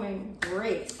about a woman's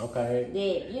breast. Okay.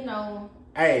 That, you know.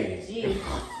 Hey. You know,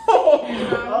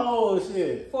 oh,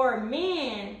 shit. For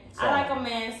men, I like a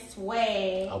man's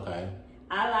swag. Okay.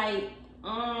 I like,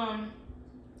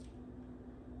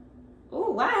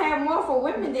 I have more for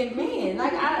women than men.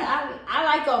 Like, I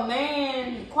like a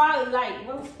man, quality, like,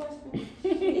 what was the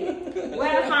question?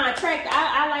 Well, contract.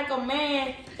 I like a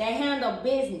man that handle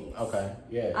business. Okay,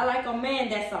 yeah. I like a man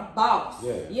that's a boss.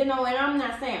 Yeah. You know, and I'm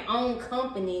not saying own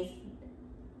companies,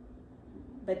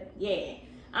 but yeah.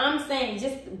 I'm saying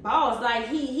just boss. Like,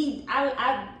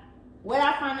 what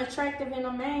I find attractive in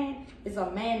a man is a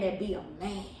man that be a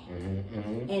man.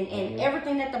 And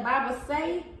everything that the Bible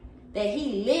say, that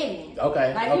he living.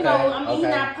 Okay. Like, you know, he's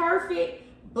not perfect,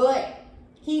 but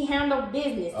he handle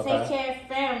business, take care of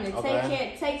family,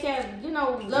 take care of, you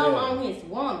know, love on his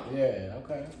woman. Yeah,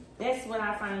 okay. That's what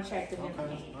I find attractive in a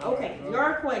man. Okay,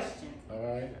 your question.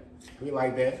 All right. We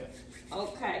like that.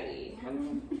 Okay.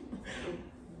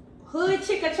 Hood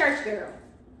chick or church girl?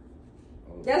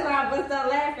 That's why I bust up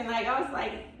laughing. Like, I was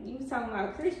like, you was talking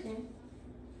about Christian.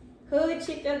 Hood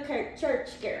chick or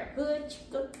church girl? Hood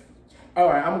chick or... All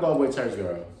right, I'm going with church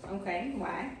girl. Okay,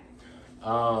 why?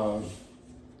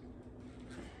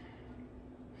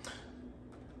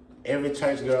 Every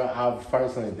church girl I've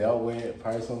personally dealt with,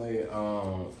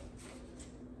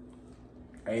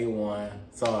 A1,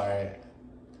 sorry.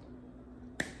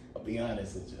 I'll be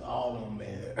honest with you, all of them,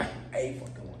 man, A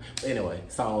fucking one. But anyway,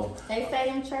 so. They say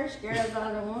them church girls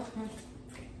are the ones.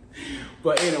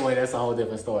 But anyway, that's a whole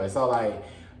different story. So, like,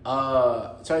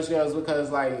 church girls, because,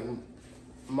 like,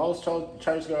 most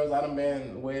church girls I done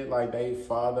been with, like, they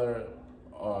father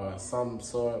or some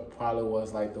sort probably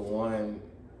was, like, the one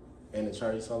in the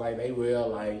church. So, like, they real,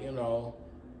 like, you know,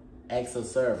 acts of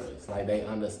service. Like, they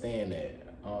understand that.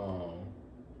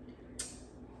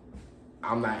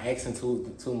 I'm not asking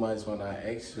too much when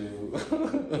I ask you.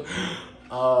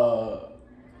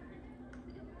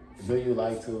 Do you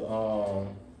like to,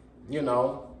 you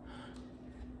know,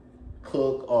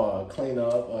 cook or clean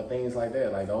up or things like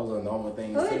that? Like, those are normal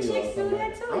things too. Hood chicks do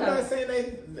that too. I'm not saying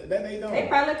that they don't. They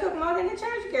probably cook more than the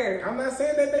church girl. I'm not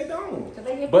saying that they don't.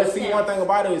 They but see, one thing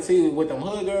about it, see, with them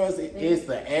hood girls, it's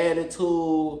the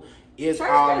attitude. It's church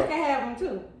all. Girls can have them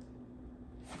too.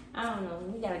 I don't know.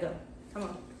 We gotta go. Come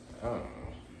on.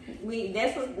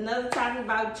 That's another topic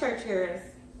about church girls.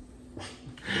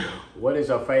 What is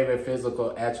your favorite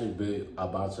physical attribute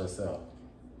about yourself?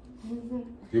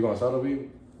 You gonna show the people?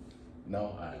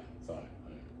 No? Alright, sorry.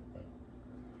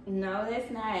 No, that's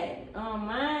not.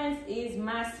 Mine is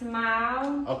my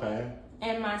smile. Okay.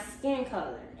 And my skin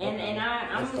color. And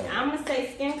okay. I'm gonna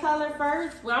say skin color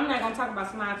first. Well, I'm not gonna talk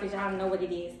about smile because y'all know what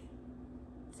it is.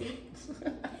 See?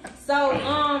 So,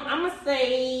 I'm gonna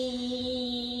say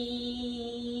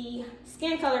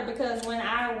skin color because when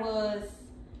I was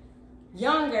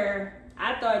younger,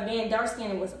 I thought being dark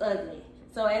skinned was ugly.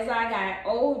 So as I got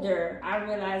older, I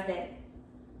realized that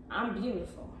I'm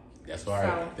beautiful. That's right.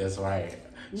 So, that's right.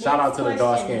 Shout out to the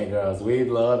dark skinned girls. We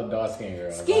love the dark skinned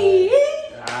girls. Ski.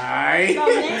 Alright. So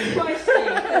next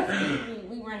question.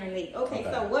 We running late. Okay,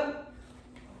 so what?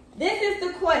 This is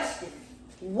the question.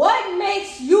 What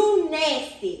makes you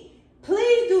nasty?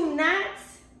 Please do not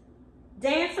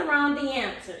dance around the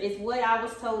answer, is what I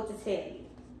was told to tell you.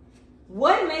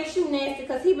 What makes you nasty?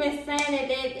 Because he been saying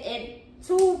it at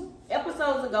 2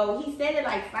 episodes ago. He said it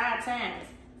like 5 times.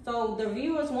 So the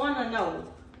viewers want to know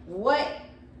what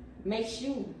makes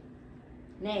you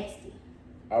nasty.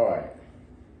 All right.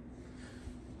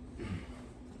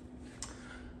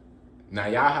 Now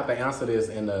y'all have to answer this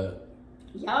in the.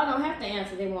 Y'all don't have to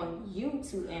answer. They want you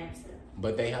to answer.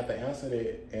 But they have to answer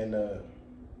it in the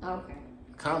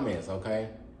comments, okay?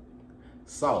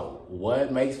 So,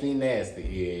 what makes me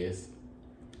nasty is,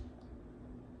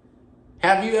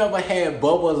 have you ever had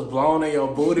bubbles blown in your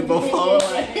booty before?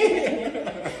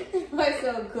 What's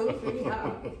so goofy,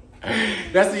 y'all?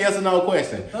 That's a yes or no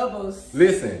question. Bubbles.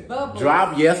 Listen,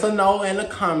 drop yes or no in the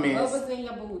comments. Bubbles in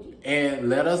your booty. And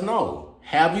let us know.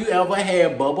 Have you ever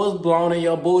had bubbles blown in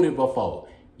your booty before?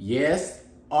 Yes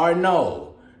or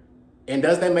no? And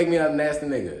does that make me a nasty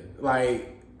nigga?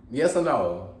 Like, yes or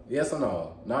no? Yes or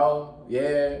no? No?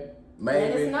 Yeah?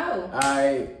 Maybe? Let us know.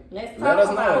 Alright. Let us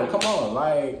know. Come on,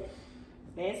 like.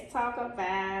 Let's talk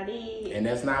about it. And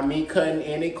that's not me cutting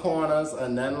any corners or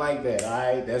nothing like that,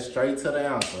 alright? That's straight to the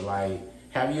answer. Like,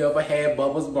 have you ever had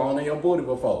bubbles blown in your booty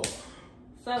before?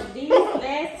 So these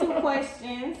last two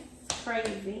questions,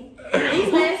 crazy.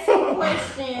 These last two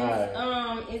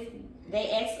questions, they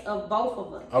ask of both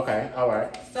of us. Okay,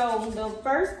 alright. So the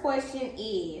first question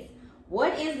is,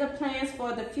 what is the plans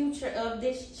for the future of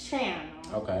this channel?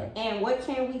 Okay. And what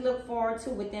can we look forward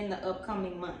to within the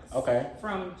upcoming months? Okay.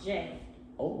 From Jay.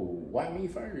 Oh, why me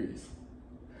first?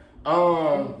 You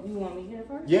want me here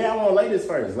first? Yeah, I want ladies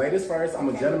first. Ladies first. I'm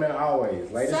a gentleman always.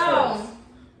 Ladies first.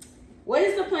 What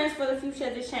is the plans for the future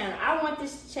of this channel? I want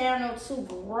this channel to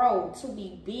grow, to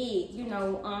be big. You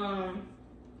know,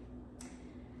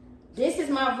 this is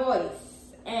my voice.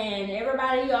 And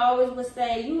everybody always would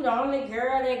say, you the only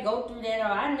girl that go through that.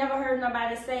 Or I never heard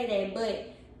nobody say that. But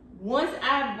once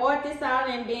I brought this out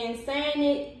and been saying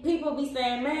it, people be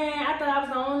saying, man, I thought I was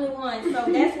the only one. So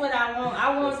that's what I want.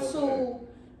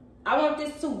 I want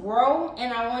this to grow,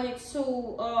 and I want it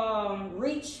to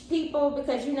reach people,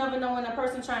 because you never know when a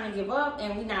person trying to give up,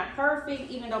 and we're not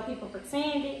perfect, even though people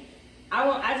pretend it.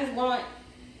 I just want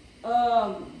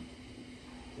a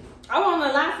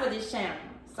lot for this channel.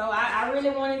 So I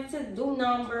really wanted to do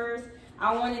numbers.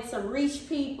 I wanted to reach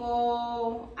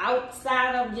people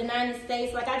outside of the United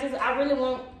States. Like, I really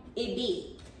want it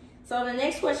big. So the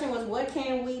next question was, what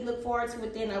can we look forward to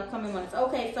within the upcoming months?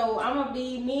 Okay, so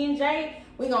me and Jay,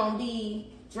 we're going to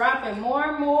be dropping more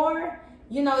and more.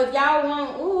 You know, if y'all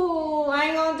want, I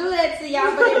ain't going to do that to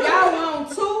y'all, but if y'all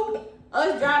want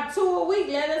us drop 2 a week,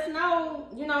 let us know.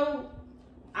 You know,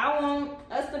 I want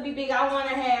us to be big. I want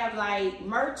to have, like,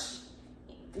 merch.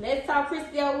 Let's talk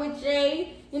KrissyO with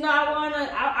Jay. You know, I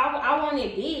want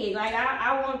it big. Like,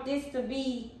 I want this to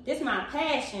be, this my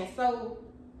passion. So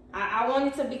I want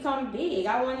it to become big.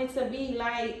 I want it to be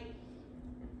like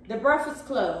the Breakfast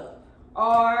Club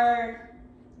or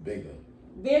bigger,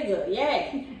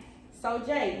 yeah. So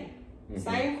Jay,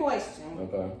 same question.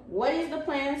 Okay. What is the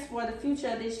plans for the future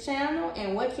of this channel,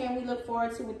 and what can we look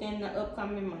forward to within the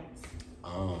upcoming months?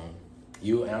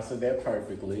 You answered that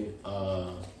perfectly.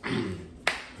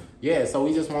 Yeah, so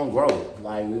we just want to grow.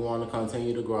 Like, we want to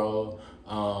continue to grow.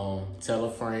 Tell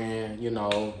a friend, you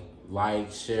know,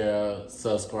 like, share,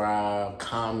 subscribe,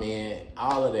 comment,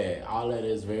 all of that. All of that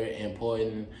is very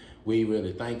important. We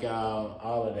really thank y'all,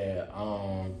 all of that.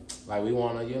 Like, we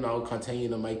want to, you know, continue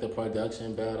to make the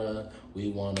production better. We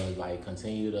want to, like,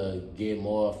 continue to get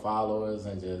more followers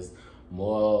and just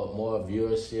more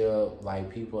viewership. Like,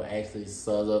 people actually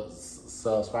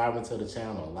subscribing to the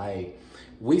channel. Like,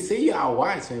 we see y'all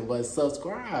watching, but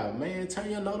subscribe, man. Turn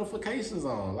your notifications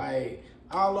on. Like,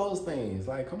 all those things.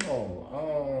 Like, come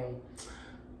on.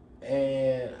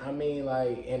 And I mean,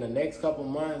 like, in the next couple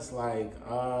months, like,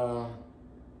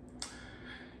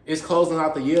 it's closing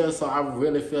out the year, so I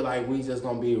really feel like we just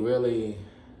gonna be really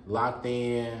locked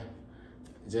in,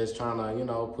 just trying to, you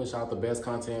know, push out the best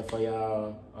content for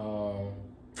y'all.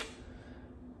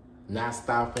 Not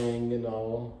stopping, you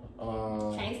know.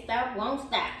 Can't stop, won't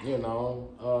stop. You know,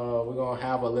 we're gonna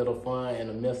have a little fun in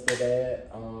the midst of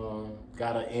that.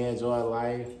 Gotta enjoy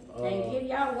life. And give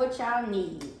y'all what y'all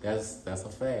need. That's a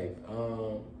fact.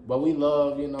 But we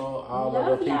love, you know, all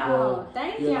of the people. Y'all.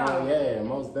 Thank y'all. Yeah,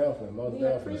 most definitely. We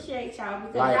appreciate y'all,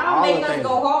 because like, y'all make us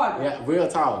go harder. Yeah, real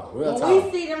talk. When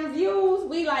we see them views,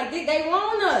 we like, they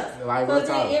want us. Like, so real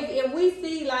talk. If we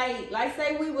see, like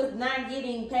say we was not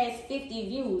getting past 50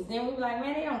 views, then we be like,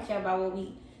 man, they don't care about what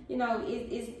we, you know,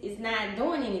 it's not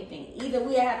doing anything. Either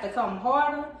we have to come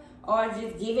harder or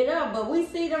just give it up. But we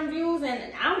see them views,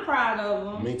 and I'm proud of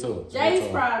them. Me too. Jay's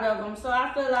proud of them. So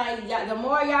I feel like the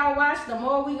more y'all watch, the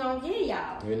more we gonna get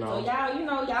y'all. You know. So y'all, you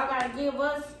know, y'all gotta give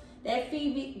us that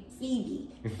feedback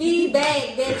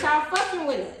that y'all fucking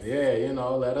with us. Yeah, you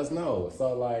know, let us know.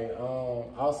 So, like,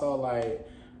 also, like,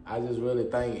 I just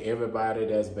really thank everybody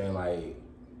that's been, like,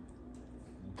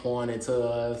 pouring into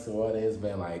us, whether it's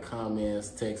been like comments,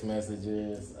 text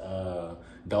messages,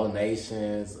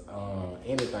 donations,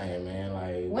 anything, man.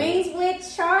 Like Wings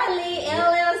with Charlie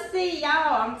LLC,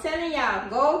 y'all. I'm telling y'all,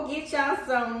 go get y'all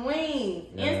some wings.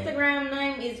 Yeah. Instagram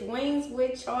name is Wings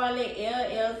with Charlie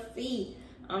LLC.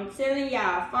 I'm telling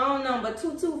y'all, phone number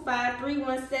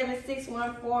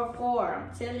 225-317-6144.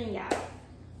 I'm telling y'all.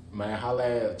 Man, holla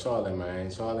at Charlie,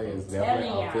 man. Charlie is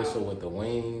definitely official with the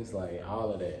wings, like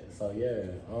all of that. So yeah,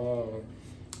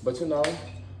 but you know,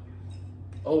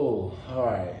 oh, all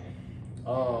right.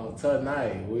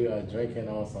 Tonight we are drinking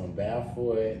on some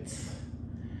Barefoot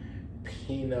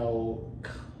Pinot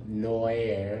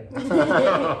Noir.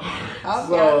 Y'all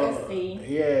can see.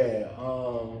 Yeah,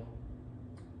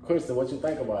 Kristen, what you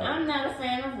think about it? I'm not a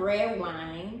fan of red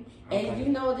wine, and you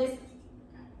know this.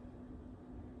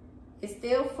 It's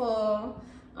still full.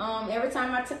 Every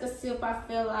time I took a sip, I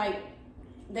feel like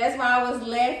that's why I was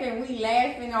laughing. We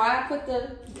laughing, or I put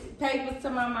the papers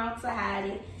to my mouth to hide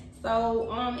it. So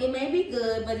it may be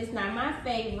good, but it's not my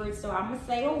favorite. So I'm gonna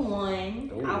say a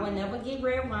 1. Ooh. I will never get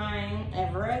red wine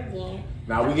ever again.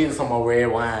 Now we getting some more red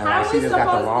wine. Like she just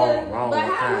got the wrong.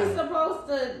 But how we supposed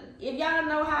to? If y'all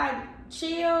know how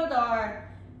chilled or.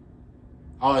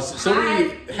 Oh, should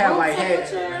we have like had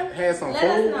some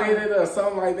food with it or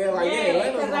something like that? Like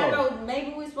let us know. I know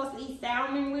maybe we're supposed to eat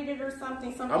salmon with it or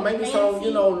something. Or maybe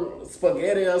fancy. some,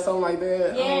 spaghetti or something like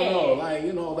that. Yeah. I don't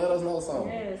know. Like, let us know something.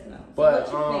 Let us know. But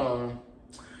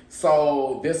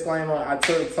so disclaimer, I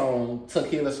took some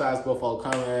tequila shots before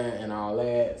coming and all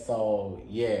that. So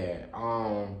yeah,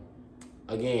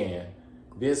 again,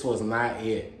 this was not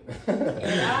it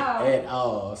at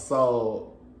all. So.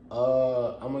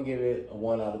 I'm gonna give it a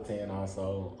 1 out of 10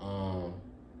 also.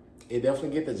 It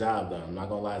definitely get the job done. I'm not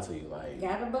gonna lie to you. Like,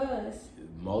 got a buzz.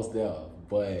 Most definitely.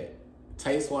 But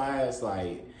taste wise,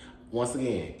 like, once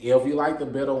again, if you like the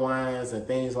bitter wines and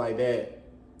things like that,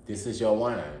 this is your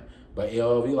wine. But if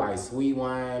you like sweet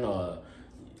wine or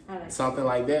something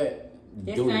like that,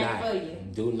 do not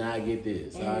get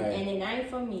this. And it ain't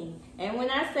for me. And when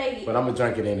I say, but I'm gonna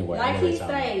drink it anyway. Like he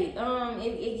said,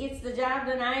 it gets the job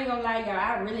done. I ain't gonna lie, y'all.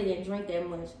 I really didn't drink that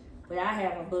much, but I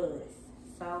have a buzz.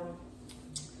 So,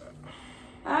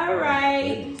 all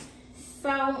right.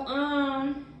 So,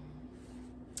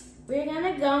 we're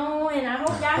gonna go, and I hope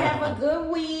y'all have a good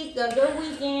week, a good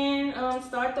weekend.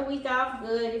 Start the week off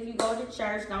good. If you go to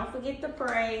church, don't forget to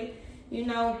pray.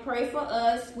 Pray for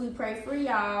us. We pray for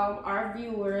y'all, our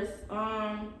viewers.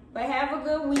 But have a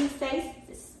good week.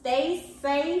 Stay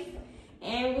safe.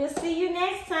 And we'll see you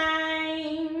next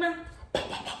time.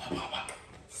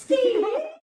 See you.